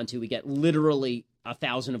respond to. We get literally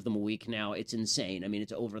 1,000 of them a week now. It's insane. I mean,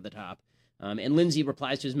 it's over the top. And Lindsay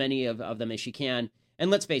replies to as many of them as she can. And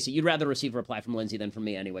let's face it, you'd rather receive a reply from Lindsay than from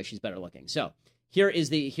me anyway. She's better looking. So here's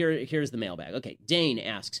the mailbag. Okay, Dane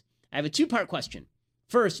asks, I have a two-part question.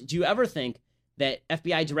 First, do you ever think that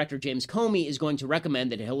FBI Director James Comey is going to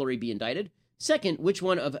recommend that Hillary be indicted? Second, which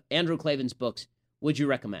one of Andrew Klavan's books would you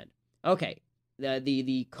recommend? Okay,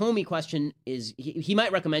 the Comey question is, he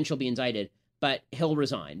might recommend she'll be indicted, but he'll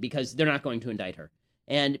resign because they're not going to indict her.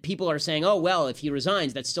 And people are saying, oh, well, if he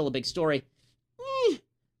resigns, that's still a big story.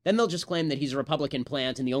 Then they'll just claim that he's a Republican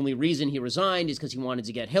plant, and the only reason he resigned is because he wanted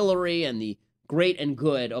to get Hillary, and the great and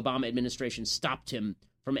good Obama administration stopped him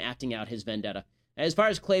from acting out his vendetta. As far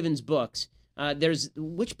as Klavan's books,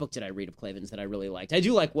 which book did I read of Klavan's that I really liked? I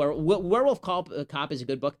do like Werewolf Cop is a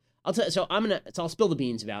good book. I'll spill the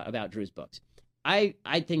beans about Drew's books. I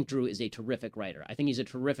think Drew is a terrific writer. I think he's a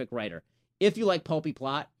terrific writer. If you like pulpy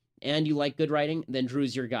plot and you like good writing, then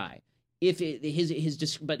Drew's your guy.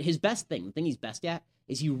 But his best thing, the thing he's best at,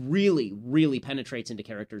 is he really, really penetrates into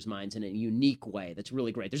characters' minds in a unique way that's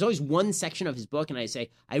really great. There's always one section of his book, and I say,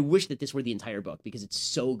 I wish that this were the entire book because it's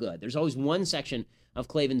so good. There's always one section of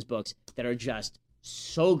Klavan's books that are just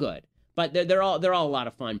so good. But they're all a lot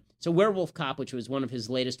of fun. So Werewolf Cop, which was one of his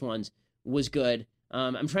latest ones, was good.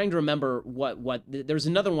 I'm trying to remember there's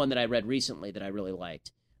another one that I read recently that I really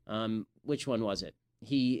liked. Which one was it?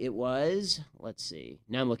 Let's see.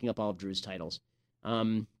 Now I'm looking up all of Drew's titles.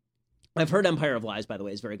 I've heard Empire of Lies, by the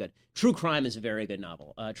way, is very good. True Crime is a very good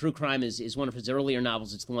novel. True Crime is one of his earlier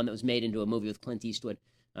novels. It's the one that was made into a movie with Clint Eastwood,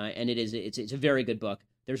 and it's a very good book.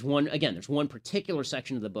 There's one particular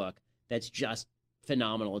section of the book that's just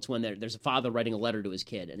phenomenal. It's when there's a father writing a letter to his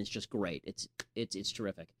kid, and it's just great. It's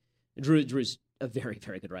terrific. Drew's a very,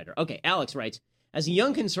 very good writer. Okay, Alex writes, as a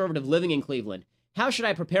young conservative living in Cleveland, how should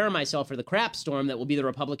I prepare myself for the crap storm that will be the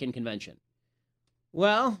Republican convention?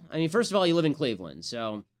 Well, I mean, first of all, you live in Cleveland,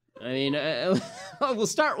 so I mean, we'll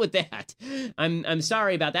start with that. I'm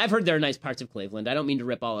sorry about that. I've heard there are nice parts of Cleveland. I don't mean to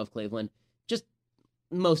rip all of Cleveland, just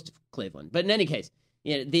most of Cleveland. But in any case,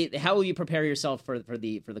 how will you prepare yourself for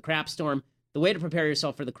the crap storm? The way to prepare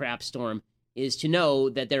yourself for the crap storm is to know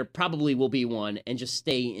that there probably will be one and just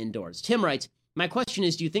stay indoors. Tim writes, my question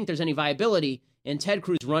is, do you think there's any viability in Ted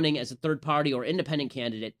Cruz running as a third party or independent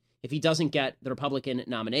candidate if he doesn't get the Republican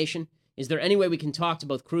nomination? Is there any way we can talk to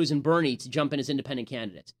both Cruz and Bernie to jump in as independent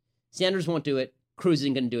candidates? Sanders won't do it. Cruz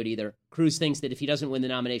isn't going to do it either. Cruz thinks that if he doesn't win the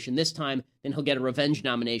nomination this time, then he'll get a revenge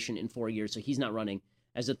nomination in 4 years, so he's not running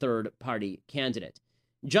as a third-party candidate.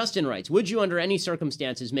 Justin writes, would you under any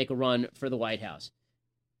circumstances make a run for the White House?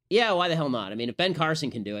 Yeah, why the hell not? I mean, if Ben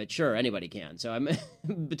Carson can do it, sure, anybody can. So I'm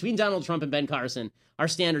between Donald Trump and Ben Carson, our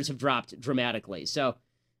standards have dropped dramatically. So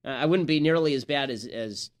I wouldn't be nearly as bad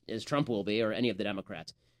as Trump will be, or any of the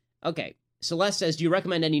Democrats. Okay, Celeste says, do you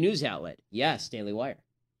recommend any news outlet? Yes, Daily Wire.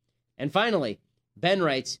 And finally, Ben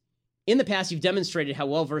writes, in the past, you've demonstrated how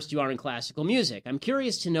well-versed you are in classical music. I'm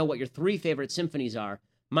curious to know what your 3 favorite symphonies are.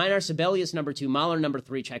 Mine are Sibelius No. 2, Mahler No.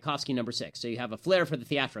 3, Tchaikovsky No. 6. So you have a flair for the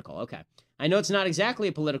theatrical. Okay. I know it's not exactly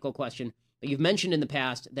a political question, but you've mentioned in the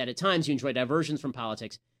past that at times you enjoy diversions from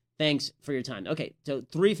politics. Thanks for your time. Okay, so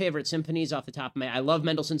 3 favorite symphonies off the top of my head. I love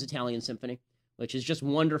Mendelssohn's Italian Symphony, which is just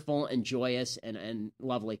wonderful and joyous and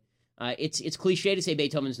lovely. It's cliche to say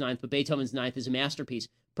Beethoven's Ninth, but Beethoven's Ninth is a masterpiece.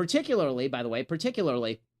 Particularly, by the way,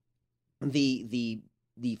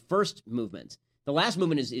 the first movement. The last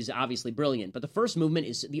movement is obviously brilliant, but the first movement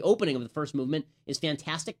is the opening of the first movement is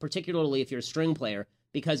fantastic, particularly if you're a string player,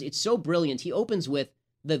 because it's so brilliant. He opens with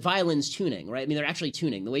the violin's tuning, right? I mean, they're actually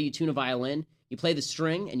tuning. The way you tune a violin, you play the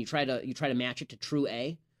string and you try to match it to true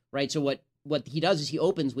A, right? So what he does is he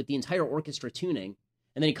opens with the entire orchestra tuning,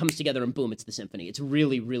 and then it comes together and boom, it's the symphony. It's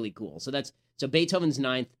really, really cool. So Beethoven's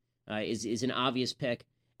Ninth is an obvious pick,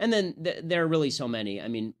 and then there are really so many. I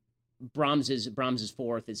mean, Brahms's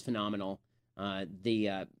Fourth is phenomenal.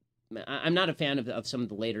 I'm not a fan of some of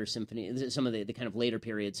the later symphonies, some of the kind of later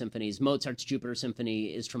period symphonies. Mozart's Jupiter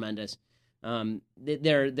Symphony is tremendous.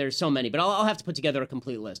 There's so many, but I'll have to put together a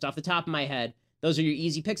complete list. Off the top of my head, those are your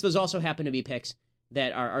easy picks. Those also happen to be picks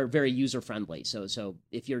that are very user-friendly. So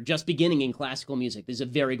if you're just beginning in classical music, this is a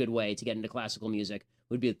very good way to get into classical music.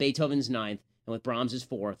 Would be with Beethoven's Ninth and with Brahms's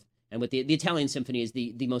Fourth, and with the Italian Symphony is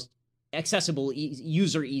the most accessible,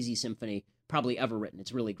 user-easy symphony probably ever written.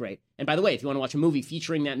 It's really great. And by the way, if you want to watch a movie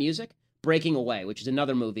featuring that music, Breaking Away, which is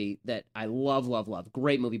another movie that I love, love, love.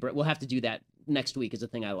 Great movie. We'll have to do that next week as a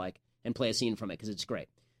thing I like and play a scene from it because it's great.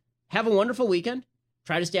 Have a wonderful weekend.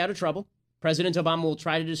 Try to stay out of trouble. President Obama will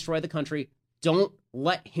try to destroy the country. Don't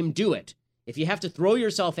let him do it. If you have to throw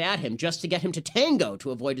yourself at him just to get him to tango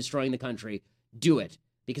to avoid destroying the country, do it.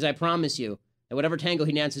 Because I promise you that whatever tango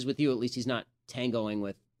he dances with you, at least he's not tangoing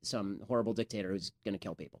with some horrible dictator who's going to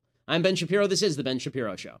kill people. I'm Ben Shapiro. This is The Ben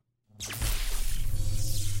Shapiro Show.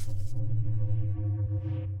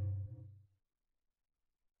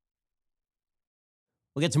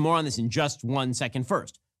 We'll get to more on this in just 1 second.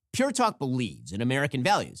 First, Pure Talk believes in American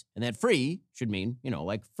values, and that free should mean,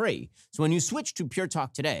 like free. So when you switch to Pure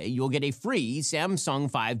Talk today, you'll get a free Samsung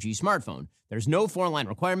 5G smartphone. There's no 4-line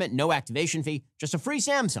requirement, no activation fee, just a free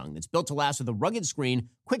Samsung that's built to last with a rugged screen,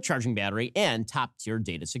 quick charging battery, and top-tier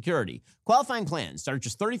data security. Qualifying plans start at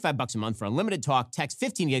just $35 a month for unlimited talk, text,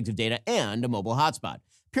 15 gigs of data, and a mobile hotspot.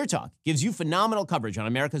 Pure Talk gives you phenomenal coverage on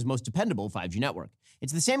America's most dependable 5G network.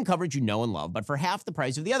 It's the same coverage you know and love, but for half the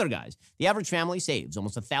price of the other guys. The average family saves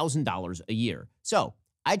almost $1,000 a year. So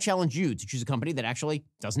I challenge you to choose a company that actually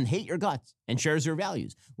doesn't hate your guts and shares your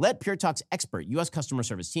values. Let Pure Talk's expert U.S. customer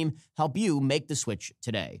service team help you make the switch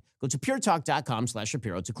today. Go to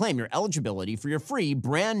puretalk.com/Shapiro to claim your eligibility for your free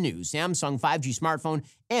brand new Samsung 5G smartphone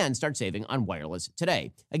and start saving on wireless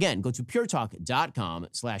today. Again, go to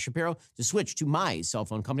puretalk.com/Shapiro to switch to my cell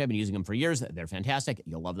phone company. I've been using them for years. They're fantastic.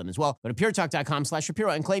 You'll love them as well. Go to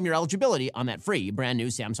puretalk.com/Shapiro and claim your eligibility on that free brand new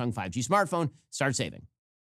Samsung 5G smartphone. Start saving.